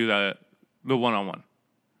request to do the one-on-one.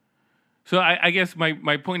 So I guess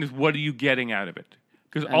my point is, what are you getting out of it?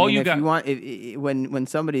 Because when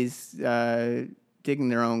somebody's digging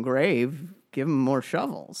their own grave, give them more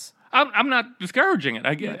shovels. I'm not discouraging it.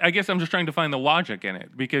 I guess I'm just trying to find the logic in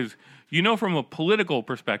it because from a political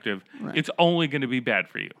perspective, it's only going to be bad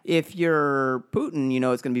for you. If you're Putin,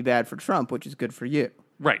 it's going to be bad for Trump, which is good for you.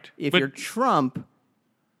 Right. If you're Trump,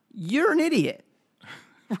 you're an idiot.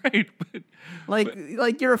 Right.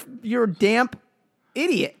 But you're a damp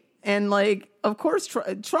idiot. And of course,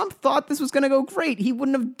 Trump thought this was going to go great. He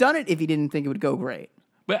wouldn't have done it if he didn't think it would go great.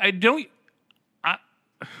 But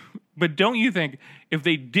don't you think if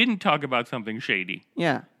they didn't talk about something shady?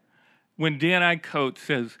 Yeah. When Dan Coates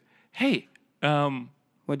says, "Hey,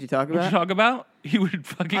 what'd you talk about?" What'd you talk about? He would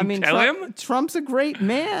fucking tell him. Trump's a great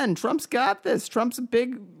man. Trump's got this. Trump's a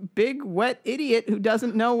big wet idiot who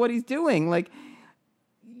doesn't know what he's doing.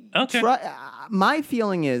 Okay. My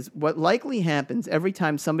feeling is what likely happens every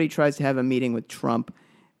time somebody tries to have a meeting with Trump,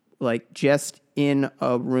 just in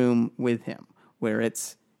a room with him, where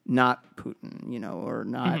it's not Putin, or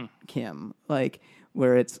not Kim,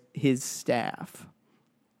 where it's his staff.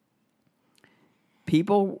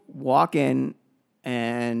 People walk in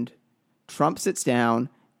and Trump sits down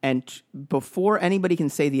And before anybody can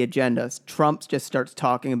say the agenda, Trump just starts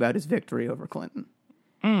talking about his victory over Clinton.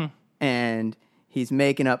 And he's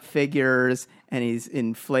making up figures and he's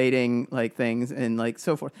inflating like things and like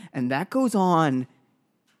so forth. And that goes on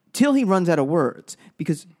till he runs out of words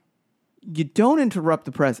because you don't interrupt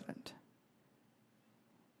the president.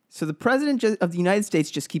 So the president of the United States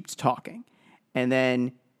just keeps talking. And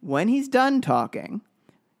then when he's done talking,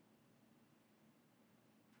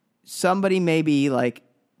 somebody maybe like,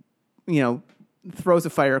 throws a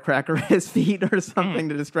firecracker at his feet or something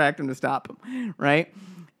to distract him, to stop him, right?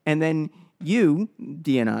 And then you,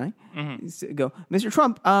 DNI, go, Mr.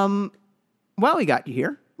 Trump, while we got you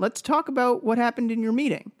here, let's talk about what happened in your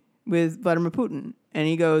meeting with Vladimir Putin. And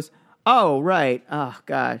he goes, oh, right. Oh,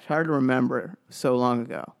 gosh, hard to remember. So long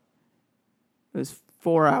ago. It was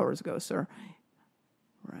 4 hours ago, sir.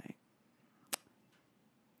 Right.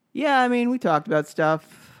 Yeah, I mean, we talked about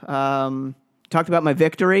stuff. Talked about my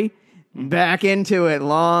victory. Back into it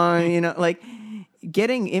long, like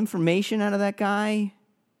getting information out of that guy.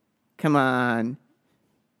 Come on.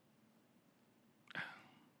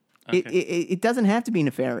 Okay. It doesn't have to be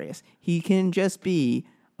nefarious. He can just be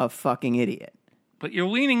a fucking idiot. But you're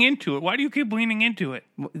leaning into it. Why do you keep leaning into it?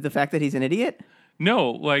 The fact that he's an idiot?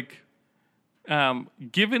 No, like,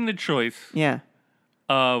 given the choice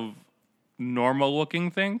of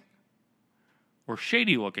normal-looking thing or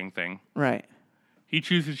shady-looking thing. Right. He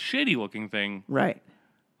chooses shady-looking thing. Right.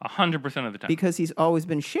 100% of the time. Because he's always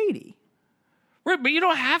been shady. Right, but you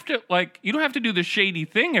don't have to do the shady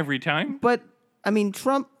thing every time. But, I mean,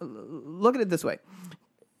 Trump, look at it this way.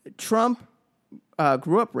 Trump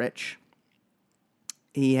grew up rich.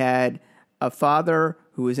 He had a father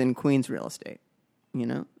who was in Queens real estate,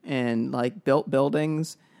 and like built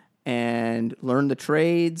buildings and learned the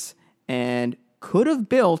trades and could have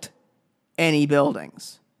built any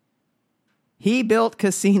buildings. He built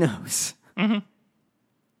casinos.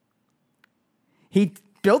 He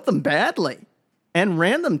built them badly and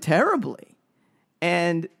ran them terribly.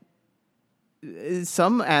 And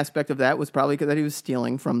some aspect of that was probably because he was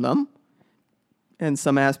stealing from them. And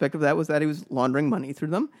some aspect of that was that he was laundering money through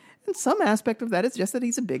them. And some aspect of that is just that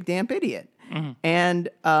he's a big damn idiot. And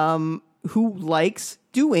who likes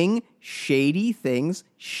doing shady things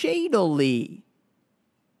shadily.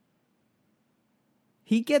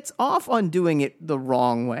 He gets off on doing it the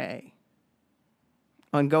wrong way.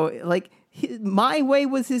 My Way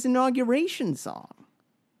was his inauguration song.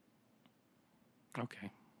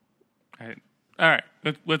 Okay. All right.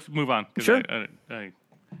 Let's move on. Sure.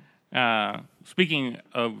 Speaking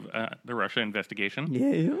of the Russia investigation,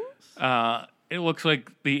 yes. It looks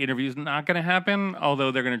like the interview is not going to happen,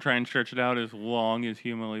 although they're going to try and stretch it out as long as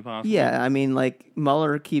humanly possible. Yeah, I mean, like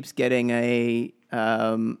Mueller keeps getting a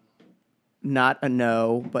not a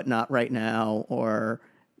no, but not right now, or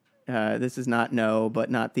this is not no, but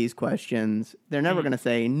not these questions. They're never going to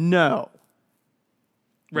say no.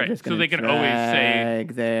 Right, so they can always say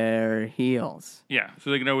their heels. Yeah,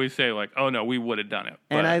 so they can always say like, "Oh no, we would have done it."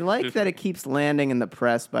 And I like that it keeps landing in the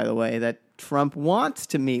press. By the way, that Trump wants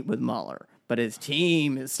to meet with Mueller, but his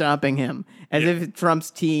team is stopping him, as if Trump's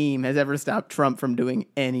team has ever stopped Trump from doing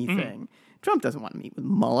anything. Trump doesn't want to meet with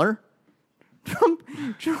Mueller.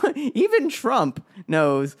 Even Trump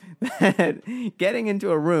knows that getting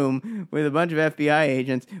into a room with a bunch of FBI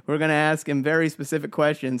agents who are going to ask him very specific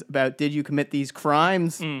questions about did you commit these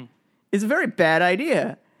crimes is a very bad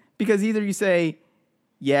idea. Because either you say,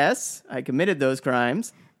 yes, I committed those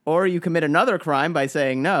crimes, or you commit another crime by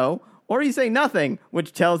saying no, or you say nothing,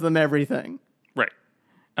 which tells them everything. Right.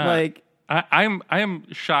 I am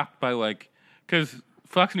shocked by because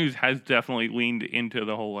Fox News has definitely leaned into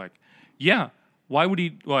the whole yeah, why would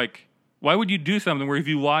you do something where if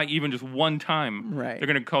you lie even just one time, right, they're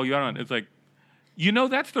going to call you out on it? It's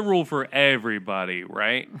that's the rule for everybody,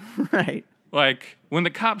 right? Right. When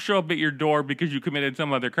the cops show up at your door because you committed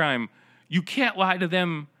some other crime, you can't lie to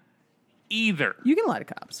them either. You can lie to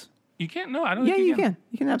cops. You can't? No, I don't think you can.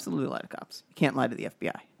 You can absolutely lie to cops. You can't lie to the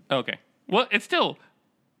FBI. Okay. Yeah. Well, it's still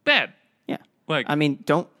bad. Yeah.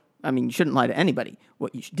 You shouldn't lie to anybody.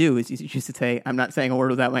 What you should do is you should say, I'm not saying a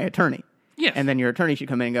word without my attorney. Yes. And then your attorney should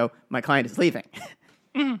come in and go, my client is leaving.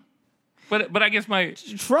 But I guess my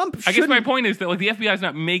point is that the FBI is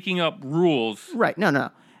not making up rules. Right. No.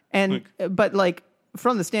 And but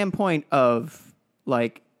from the standpoint of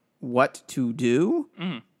what to do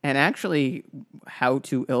and actually how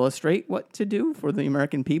to illustrate what to do for the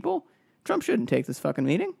American people, Trump shouldn't take this fucking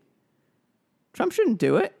meeting. Trump shouldn't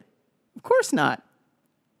do it. Of course not.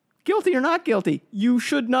 Guilty or not guilty, you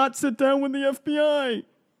should not sit down with the FBI.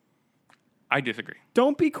 I disagree.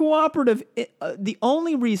 Don't be cooperative. The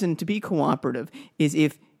only reason to be cooperative is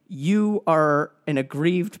if you are an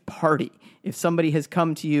aggrieved party. If somebody has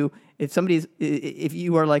come to you, if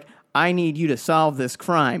you are like, I need you to solve this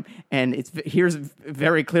crime, and here's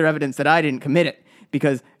very clear evidence that I didn't commit it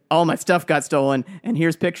because all my stuff got stolen, and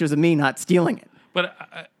here's pictures of me not stealing it. But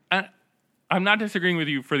I'm not disagreeing with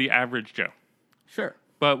you for the average Joe. Sure.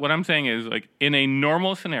 But what I'm saying is, like, in a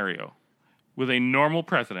normal scenario, with a normal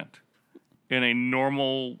president, in a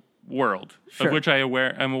normal world, sure. of which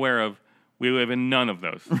I'm aware of, we live in none of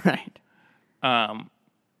those. Right.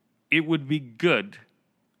 It would be good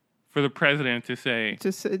for the president to say,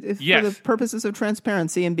 yes, for the purposes of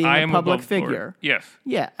transparency and being a public figure. Yes.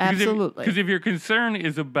 Yeah, absolutely. Because if your concern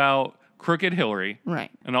is about crooked Hillary right.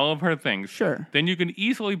 and all of her things, sure. then you can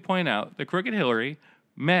easily point out that crooked Hillary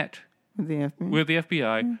met with the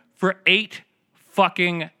FBI for 8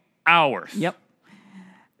 fucking hours. Yep.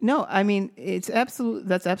 No, I mean, that's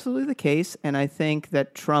absolutely the case, and I think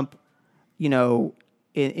that Trump,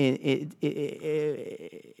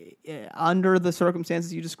 under the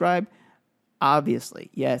circumstances you described, obviously,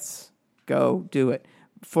 yes, go do it.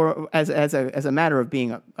 As a matter of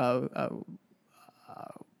being a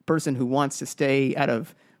person who wants to stay out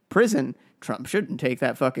of prison, Trump shouldn't take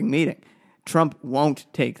that fucking meeting. Trump won't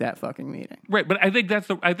take that fucking meeting. Right, but I think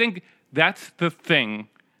that's the thing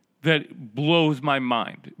that blows my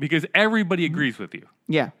mind, because everybody agrees with you.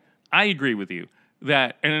 Yeah. I agree with you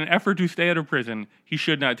that in an effort to stay out of prison, he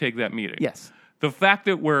should not take that meeting. Yes. The fact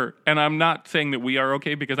that and I'm not saying that we are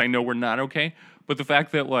okay, because I know we're not okay, but the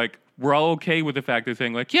fact that, like, we're all okay with the fact of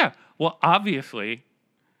saying, like, yeah, well, obviously,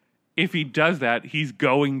 if he does that, he's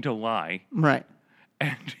going to lie. Right.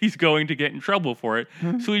 And he's going to get in trouble for it.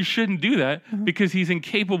 Mm-hmm. So he shouldn't do that because he's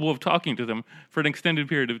incapable of talking to them for an extended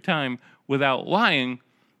period of time without lying,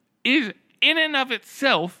 is in and of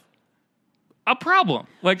itself a problem.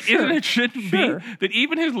 Like, shouldn't be that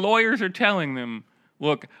even his lawyers are telling them,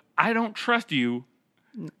 look, I don't trust you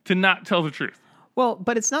to not tell the truth. Well,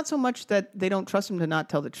 but it's not so much that they don't trust him to not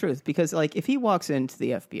tell the truth, because, like, if he walks into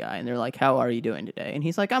the FBI and they're like, how are you doing today? And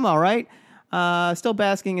he's like, I'm all right. Still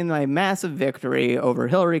basking in my massive victory over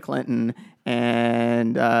Hillary Clinton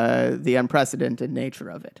and the unprecedented nature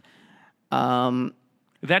of it.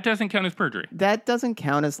 That doesn't count as perjury. That doesn't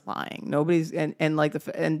count as lying. Nobody's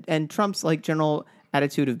and Trump's, like, general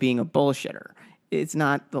attitude of being a bullshitter. It's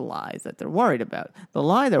not the lies that they're worried about. The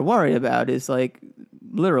lie they're worried about is, like,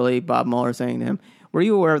 literally Bob Mueller saying to him, were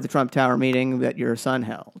you aware of the Trump Tower meeting that your son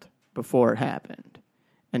held before it happened?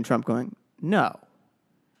 And Trump going, no.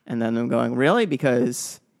 And then them going, really?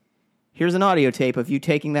 Because here's an audio tape of you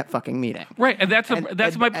taking that fucking meeting. Right, and that's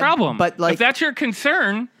my problem. But, like, if that's your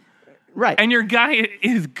concern, right, and your guy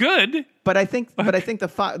is good. But I think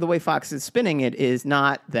the way Fox is spinning it is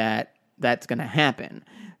not that that's going to happen.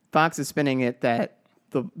 Fox is spinning it that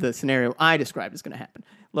the scenario I described is going to happen.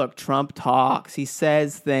 Look, Trump talks. He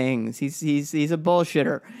says things. He's a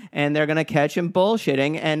bullshitter, and they're going to catch him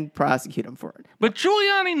bullshitting and prosecute him for it. But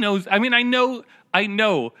Giuliani knows. I mean, I know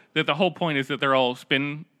that the whole point is that they're all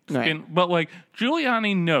spin. Right. But, like,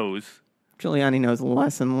 Giuliani knows. Giuliani knows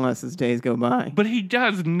less and less as days go by. But he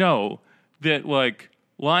does know that, like,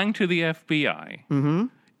 lying to the FBI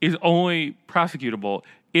is only prosecutable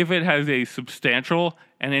if it has a substantial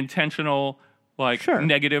and intentional, like,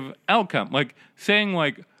 negative outcome. Like, saying,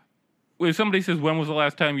 like, if somebody says, when was the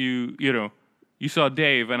last time you saw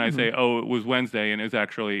Dave? And I say, oh, it was Wednesday, and it's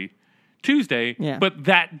actually Tuesday. Yeah. But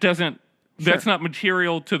that doesn't, that's not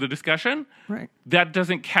material to the discussion. Right. That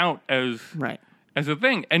doesn't count as a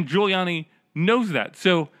thing. And Giuliani knows that.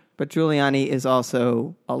 But Giuliani is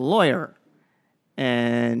also a lawyer,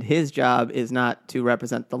 and his job is not to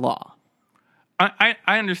represent the law. I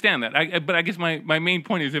understand that, but I guess my main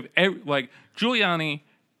point is, if Giuliani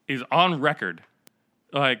is on record,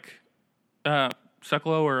 like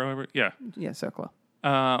Sekulow or whatever, Sekulow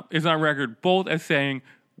is on record both as saying,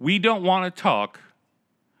 we don't want to talk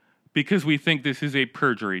because we think this is a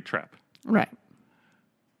perjury trap. Right.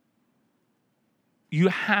 You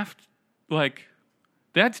have to, like,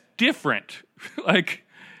 that's different. Like,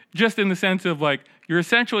 just in the sense of, like, you're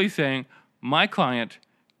essentially saying my client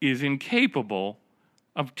is incapable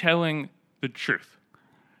of telling the truth.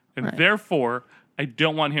 And therefore, I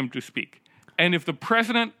don't want him to speak. And if the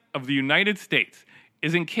president of the United States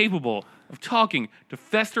is incapable of talking to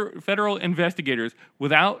federal investigators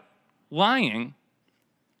without lying,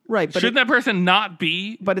 right? But shouldn't that person not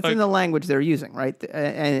be? But it's in the language they're using, right?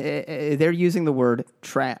 And they're using the word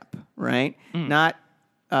trap, right? Not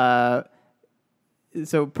so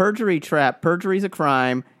perjury trap. Perjury is a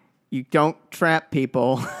crime. You don't trap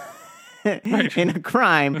people in a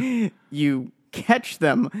crime. You catch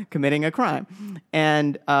them committing a crime.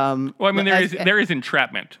 And well, I mean, there is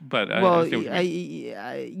entrapment, but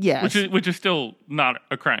yes, which is still not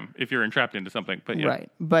a crime if you're entrapped into something. But yeah. Right.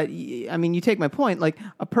 But I mean, you take my point. Like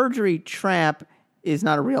a perjury trap is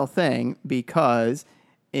not a real thing because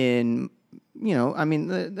I mean,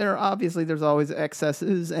 there's always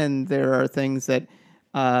excesses, and there are things that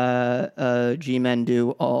G-men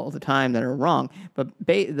do all the time that are wrong. But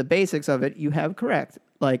the basics of it, you have correct.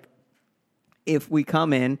 Like, if we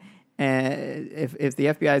come in and if the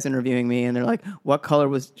FBI is interviewing me and they're like, "What color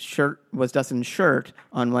was Dustin's shirt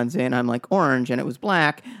on Wednesday?" and I'm like, "Orange," and it was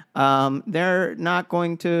black, they're not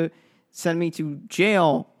going to send me to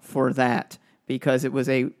jail for that because it was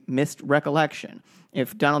a missed recollection.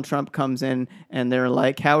 If Donald Trump comes in and they're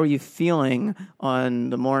like, "How are you feeling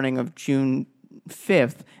on the morning of June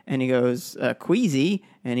 5th?" and he goes, "Queasy,"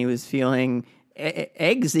 and he was feeling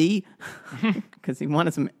eggsy because he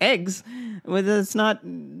wanted some eggs, well, that's not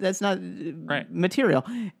right. material.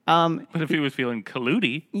 But if he was feeling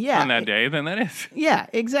colludey on that day, then that is. Yeah,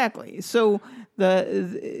 exactly. So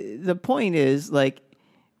the point is, like,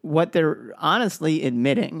 what they're honestly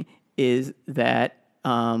admitting is that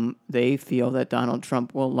they feel that Donald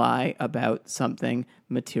Trump will lie about something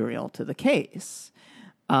material to the case.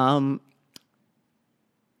 And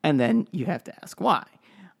then you have to ask why.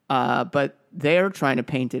 But they're trying to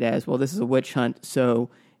paint it as, well, this is a witch hunt, so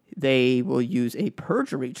they will use a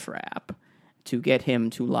perjury trap to get him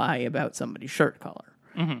to lie about somebody's shirt color.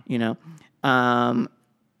 Mm-hmm.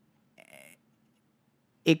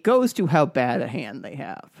 It goes to how bad a hand they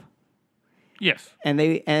have. Yes.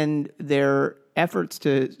 And their efforts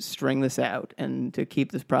to string this out and to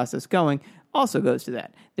keep this process going also goes to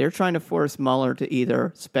that. They're trying to force Mueller to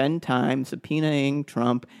either spend time subpoenaing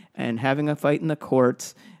Trump and having a fight in the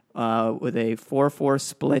courts with a 4-4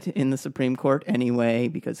 split in the Supreme Court anyway,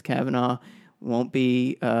 because Kavanaugh won't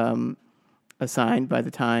be assigned by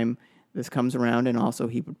the time this comes around, and also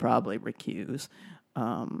he would probably recuse.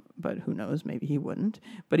 But who knows? Maybe he wouldn't.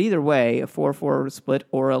 But either way, a 4-4 split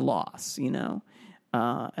or a loss,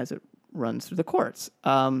 as it runs through the courts.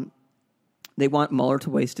 They want Mueller to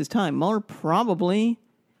waste his time. Mueller probably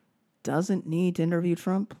doesn't need to interview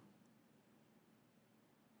Trump.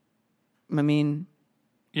 I mean,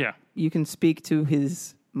 yeah, you can speak to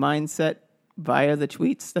his mindset via the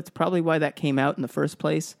tweets. That's probably why that came out in the first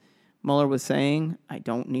place. Mueller was saying, "I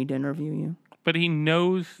don't need to interview you." But he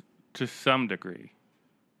knows to some degree.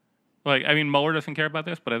 Like, I mean, Mueller doesn't care about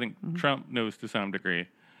this, but I think Trump knows to some degree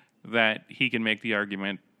that he can make the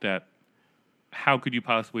argument that how could you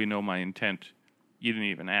possibly know my intent? You didn't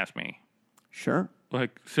even ask me. Sure.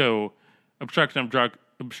 Like, so obstruction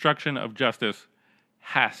of justice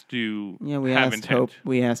has to have intent.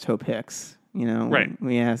 We asked Hope Hicks, right.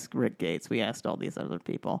 We asked Rick Gates. We asked all these other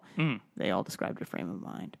people. They all described a frame of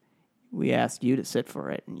mind. We asked you to sit for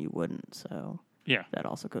it, and you wouldn't. So yeah, that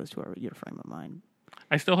also goes to your frame of mind.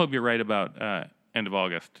 I still hope you're right about end of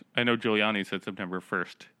August. I know Giuliani said September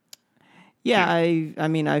 1st. Yeah, I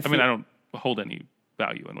mean, I don't hold any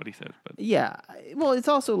value in what he says, but yeah. Well, it's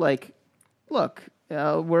also like, look,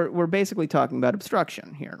 we're basically talking about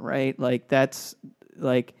obstruction here, right? Like that's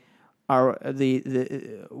like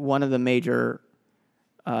the one of the major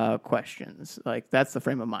questions. Like that's the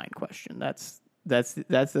frame of mind question. That's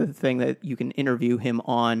the thing that you can interview him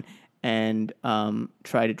on and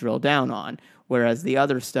try to drill down on. Whereas the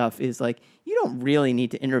other stuff is like, you don't really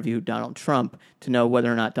need to interview Donald Trump to know whether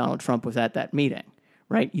or not Donald Trump was at that meeting,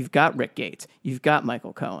 right? You've got Rick Gates. You've got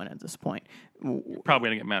Michael Cohen at this point. You're probably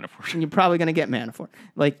going to get Manafort. You're probably going to get Manafort.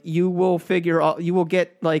 Like, you will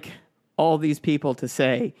get, like, all these people to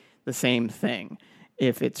say the same thing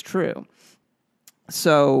if it's true.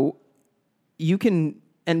 So you can...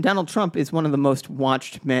 And Donald Trump is one of the most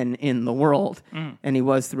watched men in the world, and he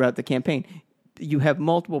was throughout the campaign. You have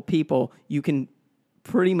multiple people. You can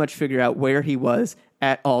pretty much figure out where he was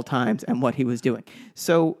at all times and what he was doing.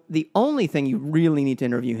 So the only thing you really need to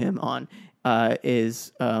interview him on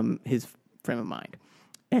is his frame of mind.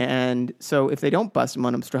 And so if they don't bust him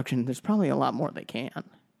on obstruction, there's probably a lot more they can.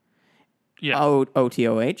 Yeah.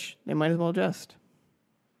 OTOH, they might as well just.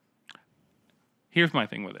 Here's my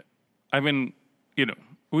thing with it. I've been,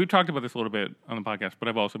 we've talked about this a little bit on the podcast, but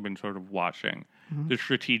I've also been sort of watching the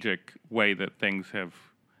strategic way that things have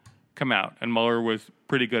come out. And Mueller was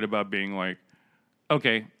pretty good about being like,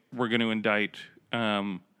 okay, we're going to indict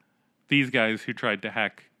these guys who tried to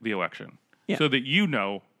hack the election. Yeah. So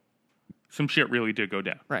that some shit really did go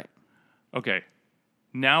down. Right. Okay,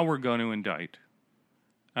 now we're going to indict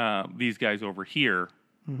these guys over here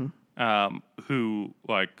who,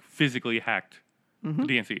 like, physically hacked the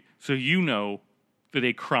DNC. So that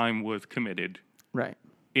a crime was committed Right.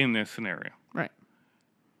 in this scenario. Right.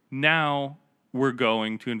 Now we're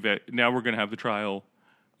going to have the trial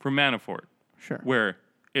for Manafort, Sure. where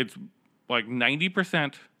it's like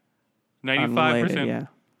 90%, 95% Unrelated,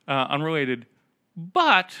 unrelated.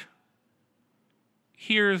 But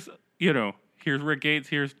here's Rick Gates.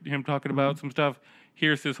 Here's him talking about some stuff.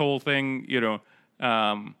 Here's this whole thing,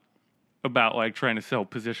 about like trying to sell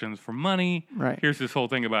positions for money. Right. Here's this whole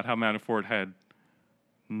thing about how Manafort had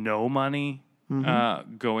no money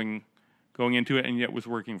going into it, and yet was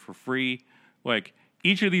working for free. Like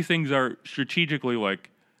each of these things are strategically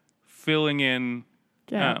like filling in,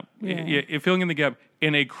 filling in the gap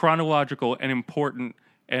in a chronological and important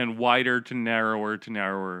and wider to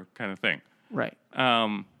narrower kind of thing. Right.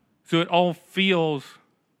 So it all feels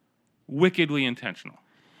wickedly intentional.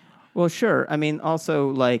 Well, sure. I mean, also,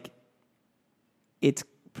 like, it's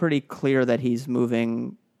pretty clear that he's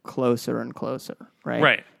moving closer and closer, right?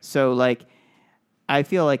 Right. So, like, I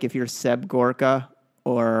feel like if you're Seb Gorka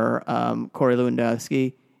or Corey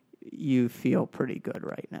Lewandowski, you feel pretty good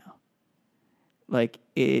right now. Like,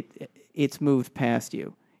 it's moved past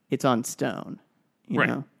you. It's on stone. You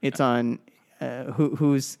know? It's on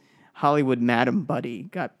who's Hollywood Madam Buddy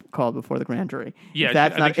got called before the grand jury. Yeah, I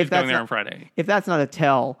think she's going there on Friday. If that's not a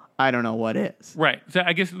tell, I don't know what is. Right. So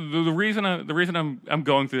I guess the reason I'm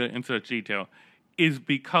going through that in such detail is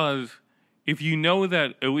because if you know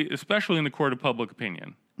that, especially in the court of public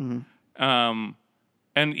opinion, and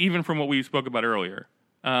even from what we spoke about earlier,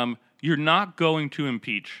 you're not going to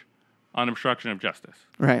impeach on obstruction of justice.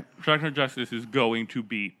 Right. Obstruction of justice is going to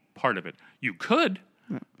be part of it. You could.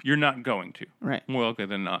 You're not going to. Right. More likely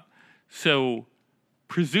than not. So,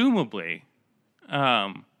 presumably,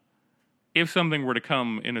 if something were to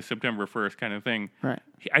come in a September 1st kind of thing, right.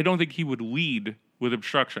 I don't think he would lead with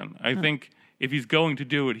obstruction. I think if he's going to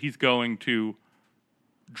do it, he's going to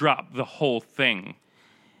drop the whole thing.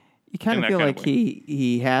 You kind of feel like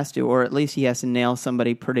he has to, or at least he has to nail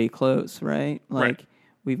somebody pretty close, right? Like,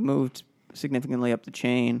 we've moved significantly up the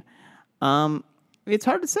chain. It's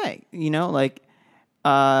hard to say, like...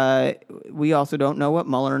 we also don't know what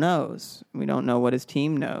Mueller knows. We don't know what his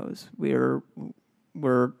team knows. We're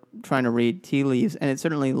trying to read tea leaves, and it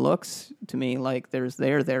certainly looks to me like there's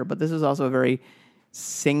there, but this is also a very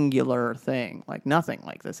singular thing. Like nothing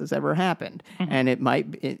like this has ever happened, and it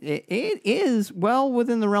is well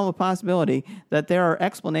within the realm of possibility that there are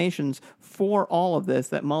explanations for all of this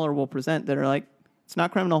that Mueller will present that are like, it's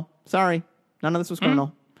not criminal. Sorry, none of this was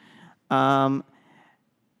criminal.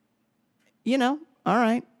 All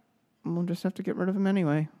right, we'll just have to get rid of him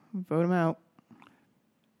anyway. Vote him out.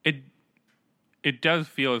 It does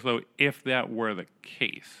feel as though if that were the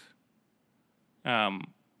case,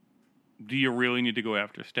 do you really need to go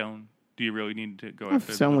after Stone? Do you really need to go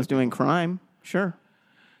after... If Stone was doing crime, sure.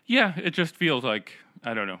 Yeah, it just feels like,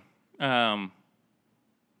 I don't know. I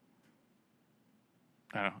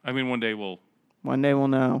don't know. I mean, one day we'll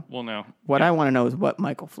know. We'll know. What I want to know is what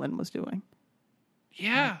Michael Flynn was doing.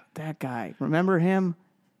 Yeah. That guy. Remember him?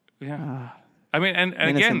 Yeah. I mean, and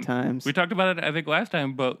again, times. We talked about it, I think, last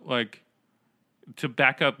time, but, like, to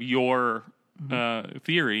back up your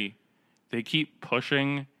theory, they keep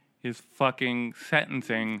pushing his fucking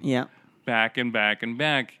sentencing back and back and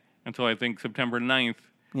back until I think September 9th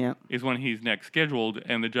is when he's next scheduled,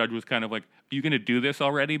 and the judge was kind of like, are you going to do this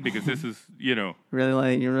already? Because this is, you're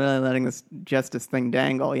really letting this justice thing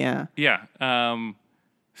dangle, yeah. Yeah.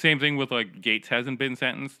 Same thing with, like, Gates hasn't been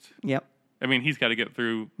sentenced. Yep. I mean, he's got to get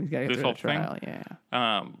through this whole trial, thing.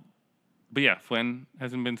 Yeah. But yeah, Flynn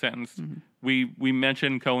hasn't been sentenced. We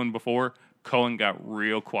mentioned Cohen before. Cohen got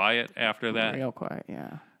real quiet after that. Real quiet,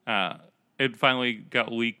 yeah. It finally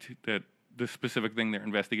got leaked that the specific thing they're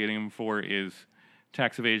investigating him for is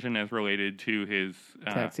tax evasion as related to his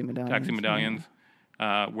taxi medallions,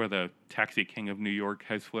 where the taxi king of New York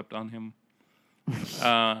has flipped on him.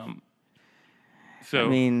 So I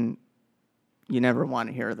mean, you never want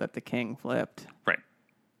to hear that the king flipped. Right.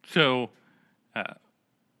 So, I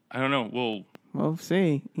don't know. We'll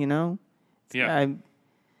see, Yeah.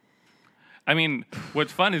 I mean,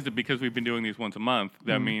 what's fun is that because we've been doing these once a month,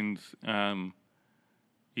 that means,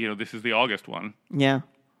 this is the August one. Yeah.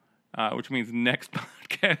 Which means next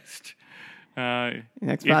podcast.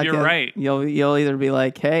 Next if podcast, you're right. You'll either be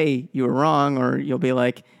like, hey, you were wrong, or you'll be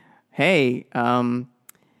like, hey,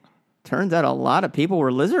 turns out a lot of people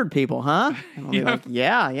were lizard people, huh? And I'll be like,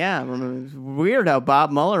 yeah. It was weird how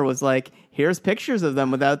Bob Mueller was like, here's pictures of them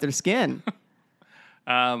without their skin.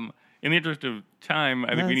 In the interest of time.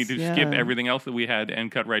 I think we need to skip everything else that we had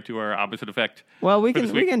and cut right to our opposite effect. Well, we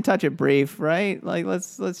can touch it brief, right? Like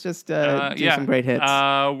let's just do some great hits.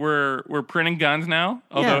 We're printing guns now,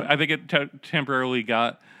 although I think it temporarily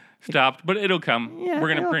got stopped, but it'll come. Yeah,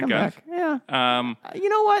 we're gonna print guns. Back. Yeah. You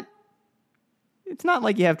know what? It's not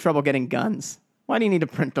like you have trouble getting guns. Why do you need to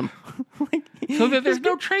print them? So that there's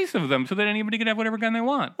no trace of them, so that anybody can have whatever gun they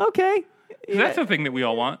want. Okay. So that's the thing that we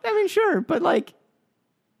all want. I mean, sure, but like,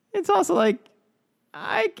 it's also like,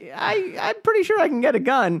 I'm pretty sure I can get a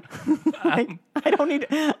gun. Like, I don't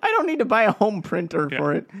need to buy a home printer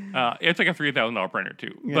for it. It's like a $3,000 printer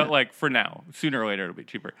too. Yeah. But like for now, sooner or later it'll be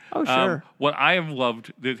cheaper. Oh sure. What I have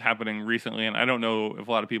loved that's happening recently, and I don't know if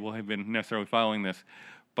a lot of people have been necessarily following this,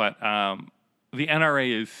 but the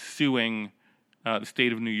NRA is suing the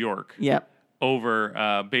state of New York. Yep.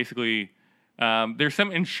 Over basically, there's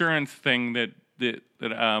some insurance thing that the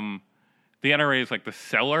NRA is like the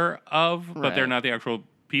seller of, but they're not the actual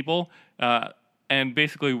people. And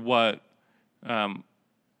basically, what New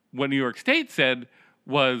York State said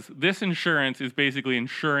was this insurance is basically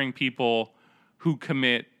insuring people who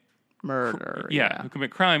commit murder. Who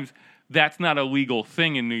commit crimes. That's not a legal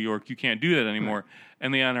thing in New York. You can't do that anymore. Right.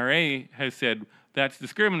 And the NRA has said that's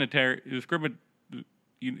discriminatory.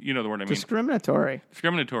 You know the word I mean. Discriminatory.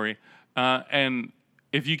 And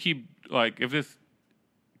if you keep if this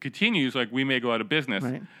continues, we may go out of business.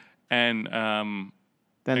 Right. And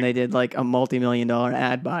then they did a multi-million-dollar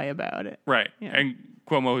ad buy about it. Right. Yeah. And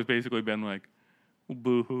Cuomo has basically been like,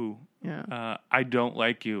 boo-hoo. Yeah. I don't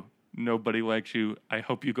like you. Nobody likes you. I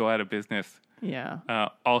hope you go out of business. Yeah.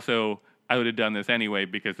 Also, I would have done this anyway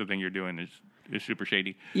because the thing you're doing is super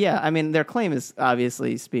shady. Yeah, I mean, their claim is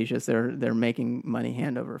obviously specious. They're making money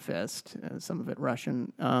hand over fist. Some of it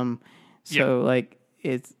Russian.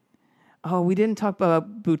 It's. Oh, we didn't talk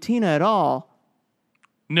about Butina at all.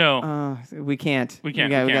 No, we can't. We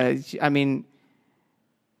can't. I mean,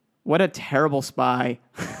 what a terrible spy.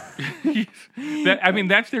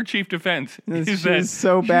 That's their chief defense. She's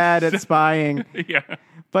so bad at spying. Yeah.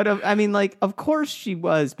 But of course she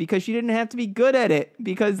was, because she didn't have to be good at it,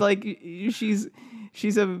 because she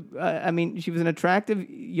was an attractive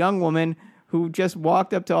young woman who just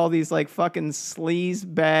walked up to all these fucking sleaze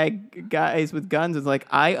bag guys with guns. It's like,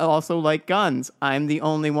 I also like guns. I'm the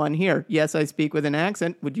only one here. Yes, I speak with an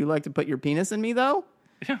accent. Would you like to put your penis in me though?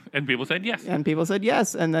 Yeah, and people said yes.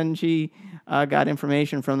 And then she got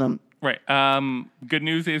information from them. Right. Good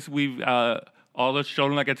news is we've all those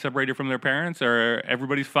children that get separated from their parents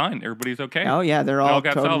everybody's fine. Everybody's okay. Oh yeah, they're all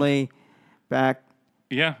totally back.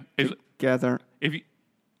 Yeah, together.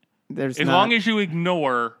 As long as you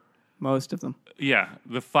ignore most of them. Yeah,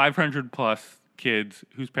 the 500 plus kids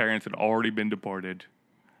whose parents had already been deported.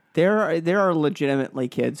 There are legitimately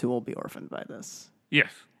kids who will be orphaned by this.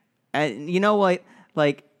 Yes. And you know what?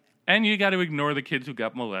 And you got to ignore the kids who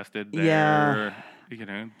got molested there.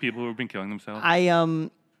 Yeah. People who have been killing themselves.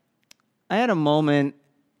 I had a moment.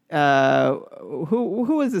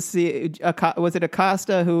 Who was was it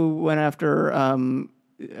Acosta who went after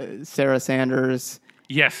Sarah Sanders?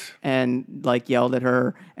 Yes. And yelled at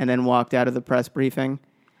her and then walked out of the press briefing.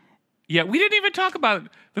 Yeah, we didn't even talk about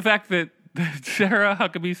the fact that Sarah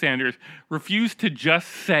Huckabee Sanders refused to just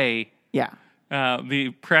say,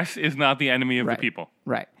 the press is not the enemy of the people.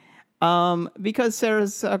 Right. Because Sarah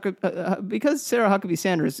Huckabee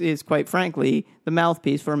Sanders is, quite frankly, the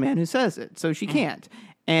mouthpiece for a man who says it, so she can't.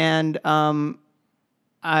 And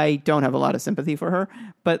I don't have a lot of sympathy for her,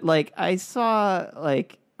 but I saw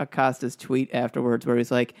Acosta's tweet afterwards where he's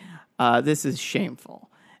like, "This is shameful,"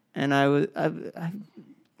 and I'm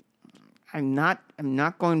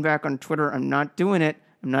not going back on Twitter. I'm not doing it.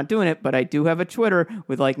 But I do have a Twitter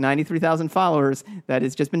with 93,000 followers that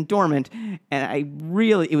has just been dormant, and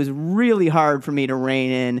it was really hard for me to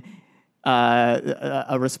rein in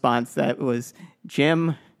a response that was,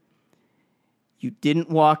 Jim, you didn't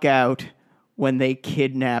walk out when they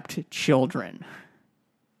kidnapped children.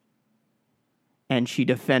 And she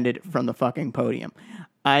defended it from the fucking podium.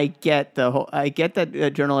 I get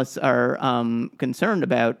that journalists are concerned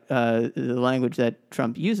about the language that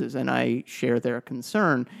Trump uses, and I share their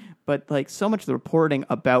concern. But so much of the reporting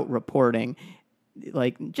about reporting,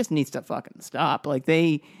 just needs to fucking stop.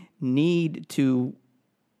 They need to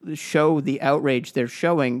show the outrage they're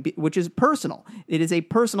showing, which is personal. It is a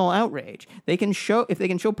personal outrage. If they can show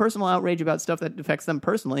personal outrage about stuff that affects them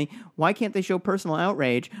personally, why can't they show personal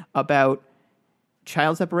outrage about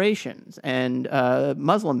child separations and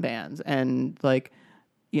Muslim bans and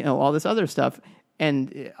all this other stuff?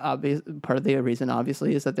 And part of the reason,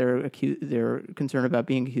 obviously, is that they're concerned about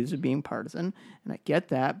being accused of being partisan, and I get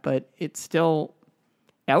that, but it's still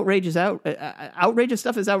outrageous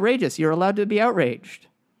stuff is outrageous. You're allowed to be outraged.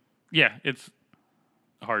 Yeah, it's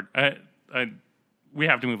hard. We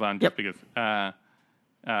have to move on just because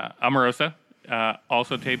Omarosa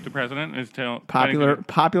also taped the president. Is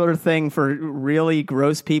popular thing for really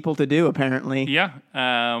gross people to do, apparently. Yeah,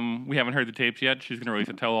 we haven't heard the tapes yet. She's going to release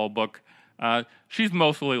a tell-all book. She's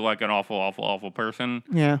mostly like an awful person.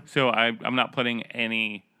 Yeah. So I'm not putting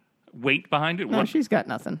any weight behind it. No, she's got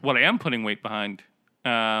nothing. What I am putting weight behind,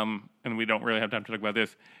 and we don't really have time to talk about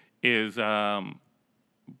this, is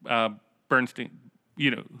Bernstein.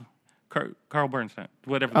 Carl Bernstein,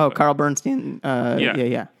 whatever. Oh, Carl Bernstein.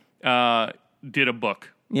 Yeah. Did a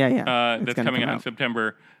book. Yeah. That's coming out in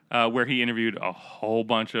September, where he interviewed a whole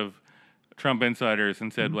bunch of Trump insiders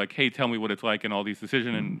and said, like, hey, tell me what it's like in all these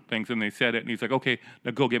decisions and things. And they said it. And he's like, okay, now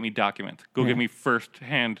go get me documents. Go get me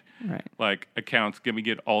first-hand accounts.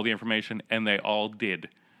 Get all the information. And they all did.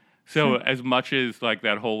 So as much as like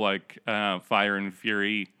that whole like Fire and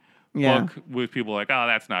Fury book with people like, oh,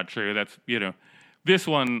 that's not true. That's, this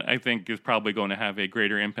one, I think, is probably going to have a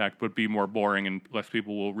greater impact, but be more boring and less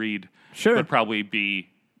people will read. Sure. But probably be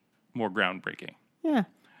more groundbreaking. Yeah.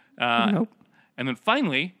 And then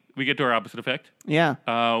finally, we get to our opposite effect. Yeah.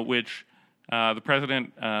 Which the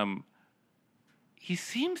president, he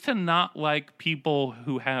seems to not like people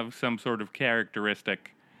who have some sort of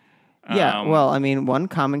characteristic. Yeah. Well, I mean, one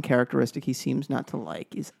common characteristic he seems not to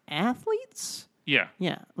like is athletes. Yeah.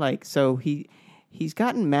 Yeah. Like, so he's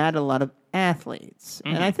gotten mad at a lot of athletes.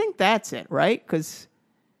 Mm-hmm. And I think that's it, right? Because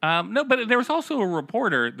no, but there was also a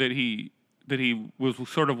reporter that he was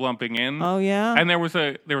sort of lumping in. Oh yeah. And there was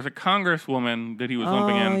a congresswoman that he was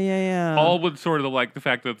lumping in. Oh yeah. All with sort of like the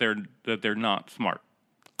fact that they're not smart.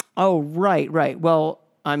 Oh right. Well,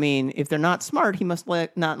 I mean, if they're not smart, he must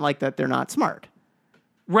not like that they're not smart.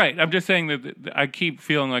 Right. I'm just saying that I keep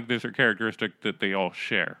feeling like there's a characteristic that they all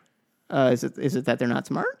share. Is it that they're not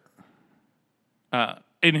smart?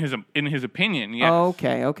 In his opinion, yes. Oh,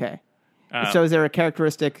 okay. So is there a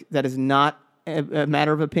characteristic that is not a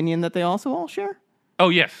matter of opinion that they also all share? Oh,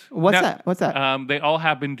 yes. What's that? They all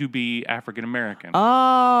happen to be African American.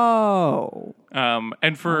 Oh.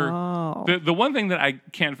 And for the one thing that I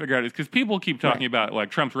can't figure out is because people keep talking about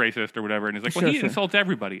like Trump's racist or whatever, and it's like, well, he insults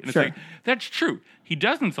everybody. And it's like, that's true. He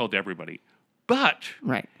does insult everybody. But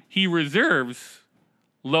he reserves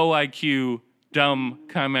low IQ, dumb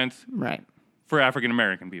comments for African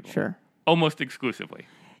American people. Sure. Almost exclusively.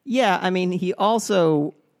 Yeah, I mean, he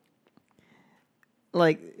also,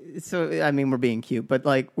 like, so, I mean, we're being cute, but,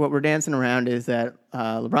 like, what we're dancing around is that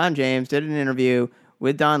LeBron James did an interview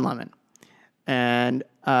with Don Lemon. And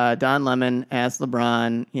Don Lemon asked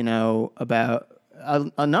LeBron, about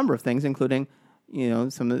a number of things, including,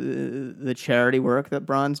 some of the charity work that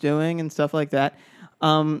Bron's doing and stuff like that.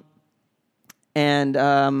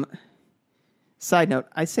 Side note,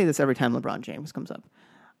 I say this every time LeBron James comes up.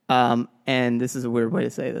 And this is a weird way to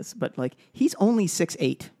say this, but like he's only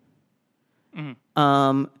 6'8".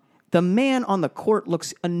 Mm-hmm. The man on the court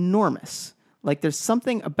looks enormous. Like there's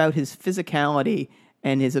something about his physicality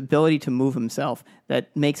and his ability to move himself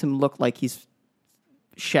that makes him look like he's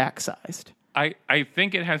Shaq-sized. I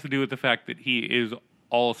think it has to do with the fact that he is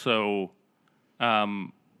also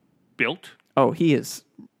built. Oh, he is.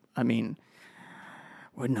 I mean,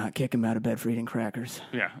 would not kick him out of bed for eating crackers.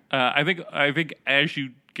 Yeah, I think as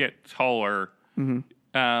you get taller,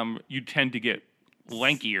 you tend to get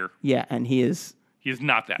lankier. Yeah, and he is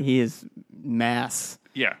not that. He is mass.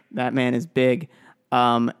 Yeah, that man is big.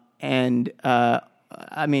 I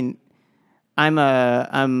mean,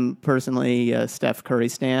 I'm personally a Steph Curry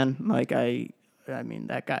stan. Like I mean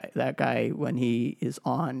that guy when he is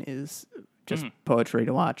on is just poetry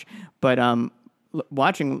to watch. But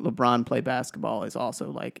watching LeBron play basketball is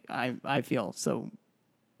also like I feel so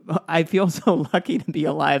lucky to be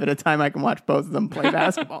alive at a time I can watch both of them play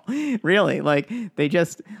basketball. Really, like they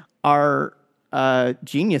just are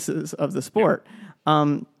geniuses of the sport.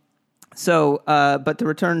 But to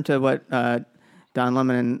return to what Don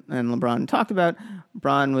Lemon and LeBron talked about,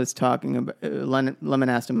 Bron was talking about, Lemon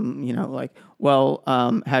asked him, like, well,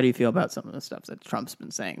 how do you feel about some of the stuff that Trump's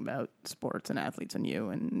been saying about sports and athletes and you?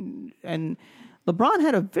 And LeBron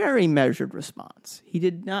had a very measured response. He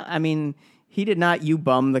did not you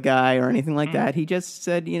bum the guy or anything like that. He just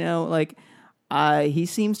said, he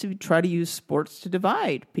seems to try to use sports to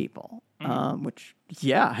divide people, which, he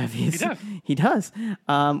does,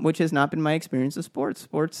 which has not been my experience of sports.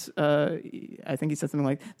 Sports, I think he said something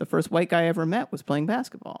like, the first white guy I ever met was playing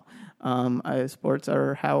basketball. Sports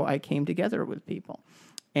are how I came together with people.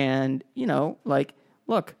 And,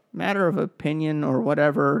 look, matter of opinion or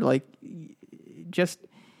whatever, like, just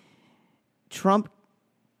Trump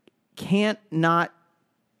can't not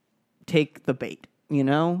take the bait. You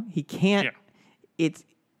know, he can't. Yeah.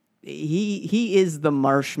 He is the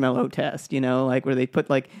marshmallow test. You know, like where they put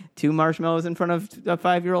like 2 marshmallows in front of a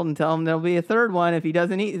 5-year-old and tell him there'll be a third one if he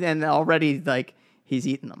doesn't eat, and already like he's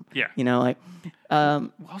eating them. Yeah. You know, like.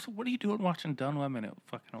 Also, what are you doing watching Don Lemon at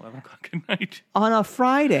fucking 11 o'clock at night? On a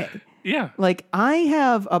Friday. Yeah. Like, I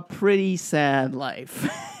have a pretty sad life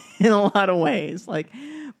in a lot of ways. Like,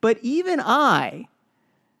 but even I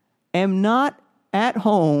am not at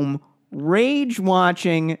home rage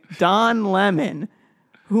watching Don Lemon,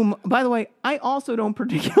 whom, by the way, I also don't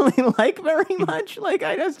particularly like very much. Like,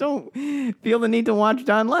 I just don't feel the need to watch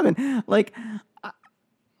Don Lemon. Like,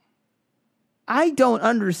 I don't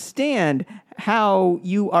understand how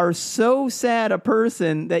you are so sad a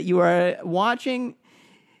person that you are watching.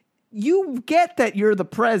 You get that you're the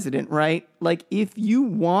president, right? Like, if you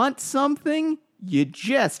want something, you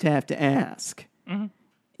just have to ask. Mm-hmm.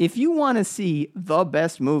 If you want to see the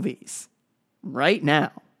best movies right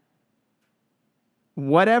now,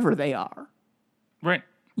 whatever they are, right?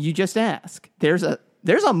 You just ask. There's a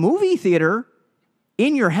movie theater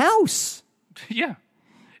in your house. Yeah.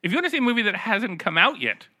 If you want to see a movie that hasn't come out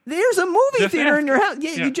yet, there's a movie theater in your house.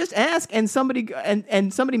 Yeah, you just ask, and somebody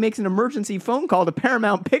makes an emergency phone call to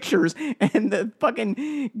Paramount Pictures, and the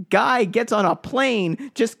fucking guy gets on a plane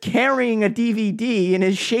just carrying a DVD in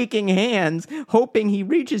his shaking hands, hoping he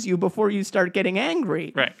reaches you before you start getting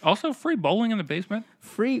angry. Right. Also, free bowling in the basement.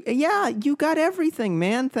 Free. Yeah, you got everything,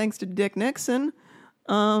 man. Thanks to Dick Nixon.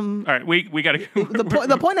 All right, we got to.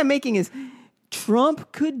 The point I'm making is,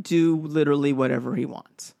 Trump could do literally whatever he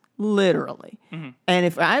wants. Literally. Mm-hmm. And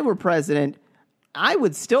if I were president, I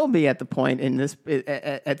would still be at this point in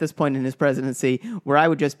his presidency where I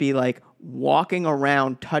would just be like walking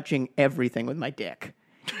around touching everything with my dick.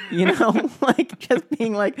 You know, like just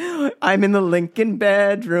being like, I'm in the Lincoln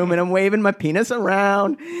bedroom and I'm waving my penis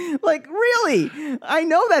around. Like, really? I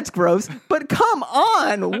know that's gross, but come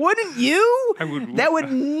on, wouldn't you? That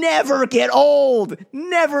would never get old.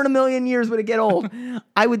 Never in a million years would it get old.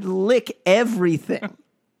 I would lick everything.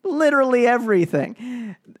 Literally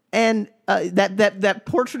everything. And that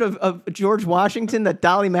portrait of George Washington that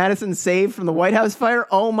Dolly Madison saved from the White House fire,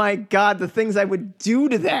 oh my God, the things I would do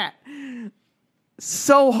to that.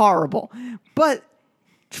 So horrible. But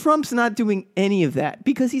Trump's not doing any of that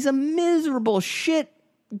because he's a miserable, shit,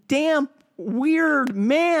 damp, weird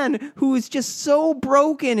man who is just so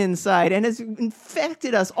broken inside and has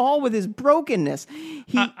infected us all with his brokenness.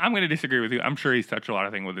 I'm going to disagree with you. I'm sure he's touched a lot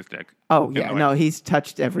of things with his dick. Oh, yeah. No, he's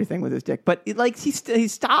touched everything with his dick. But he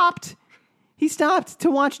stopped. He stopped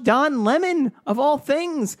to watch Don Lemon, of all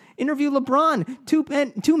things, interview LeBron.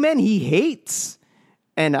 Two men he hates.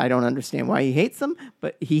 And I don't understand why he hates them,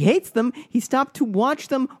 but he hates them. He stopped to watch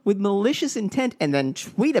them with malicious intent and then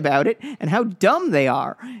tweet about it and how dumb they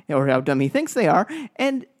are, or how dumb he thinks they are.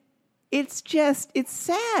 And it's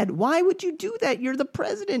sad. Why would you do that? You're the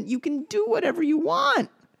president. You can do whatever you want.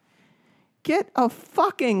 Get a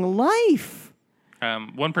fucking life.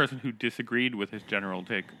 One person who disagreed with his general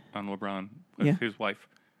take on LeBron was his wife.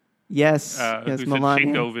 Yes, who Melania. Said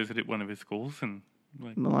she'd go visited one of his schools. And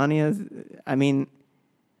Melania, I mean...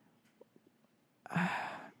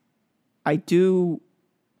 I do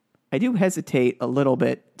hesitate a little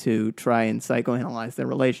bit to try and psychoanalyze their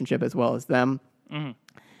relationship as well as them. Mm-hmm.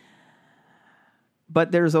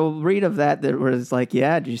 But there's a read of that was like,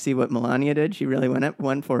 yeah, did you see what Melania did? She really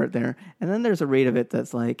went for it there. And then there's a read of it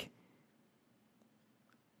that's like,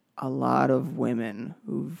 a lot of women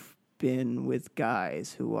who've been with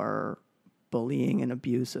guys who are bullying and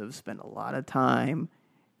abusive spend a lot of time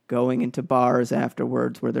going into bars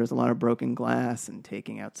afterwards where there's a lot of broken glass and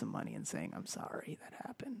taking out some money and saying, I'm sorry that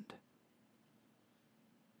happened.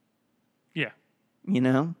 Yeah. You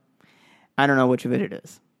know? I don't know which of it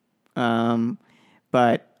is.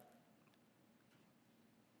 But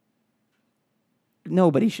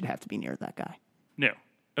nobody should have to be near that guy. No.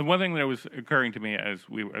 And one thing that was occurring to me as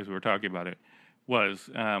we were talking about it was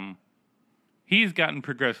he's gotten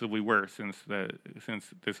progressively worse since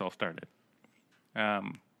this all started.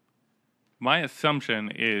 My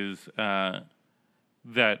assumption is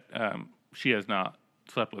that she has not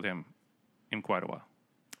slept with him in quite a while.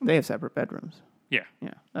 They have separate bedrooms. Yeah.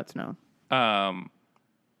 Yeah, that's known. And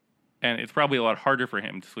it's probably a lot harder for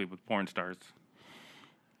him to sleep with porn stars.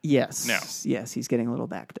 Yes. Now. Yes, he's getting a little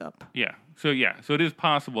backed up. Yeah. So it is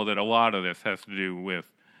possible that a lot of this has to do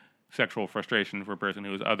with sexual frustration for a person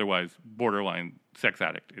who is otherwise borderline sex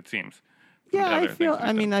addict, it seems. Yeah, I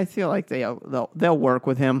feel like they'll work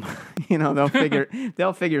with him. You know,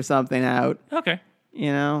 they'll figure something out. Okay.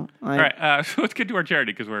 You know? All right, so let's get to our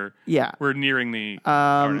charity because we're nearing the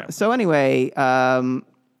hour now. So anyway,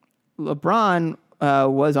 LeBron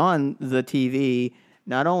was on the TV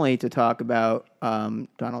not only to talk about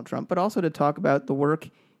Donald Trump, but also to talk about the work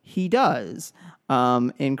he does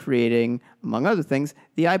in creating, among other things,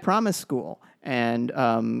 the I Promise School and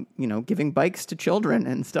giving bikes to children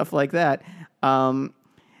and stuff like that. All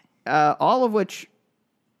of which,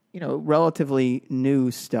 relatively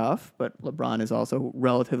new stuff, but LeBron is also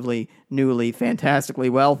relatively newly fantastically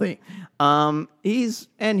wealthy. He's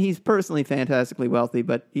personally fantastically wealthy,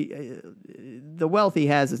 but the wealth he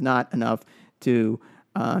has is not enough to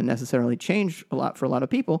necessarily change a lot for a lot of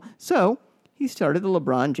people. So he started the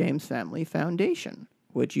LeBron James Family Foundation,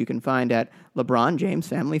 which you can find at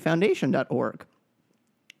LeBronJamesFamilyFoundation.org.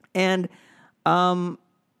 And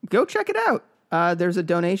go check it out. There's a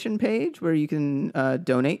donation page where you can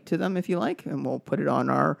donate to them if you like, and we'll put it on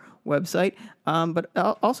our website. But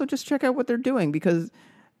also just check out what they're doing because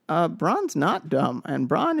Bron's not dumb, and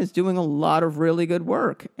Bron is doing a lot of really good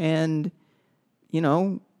work. And,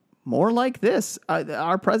 more like this.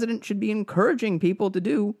 Our president should be encouraging people to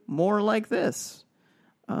do more like this,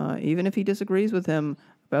 even if he disagrees with him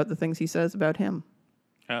about the things he says about him.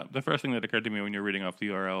 The first thing that occurred to me when you're reading off the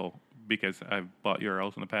URL, because I've bought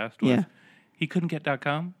URLs in the past, was he couldn't get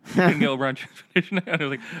 .com. He couldn't get LeBron James Foundation. I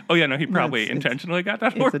was like, oh yeah, no, he probably intentionally got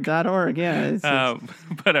 .org. It's a .org, yeah.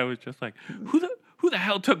 But I was just like, who the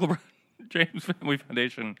hell took LeBron James Family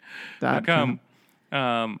Foundation .com?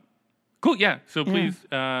 Cool, yeah. So please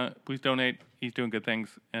donate. He's doing good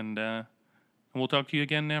things, and we'll talk to you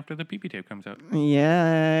again after the PP tape comes out.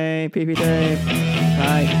 Yay, PP tape.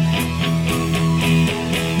 Bye.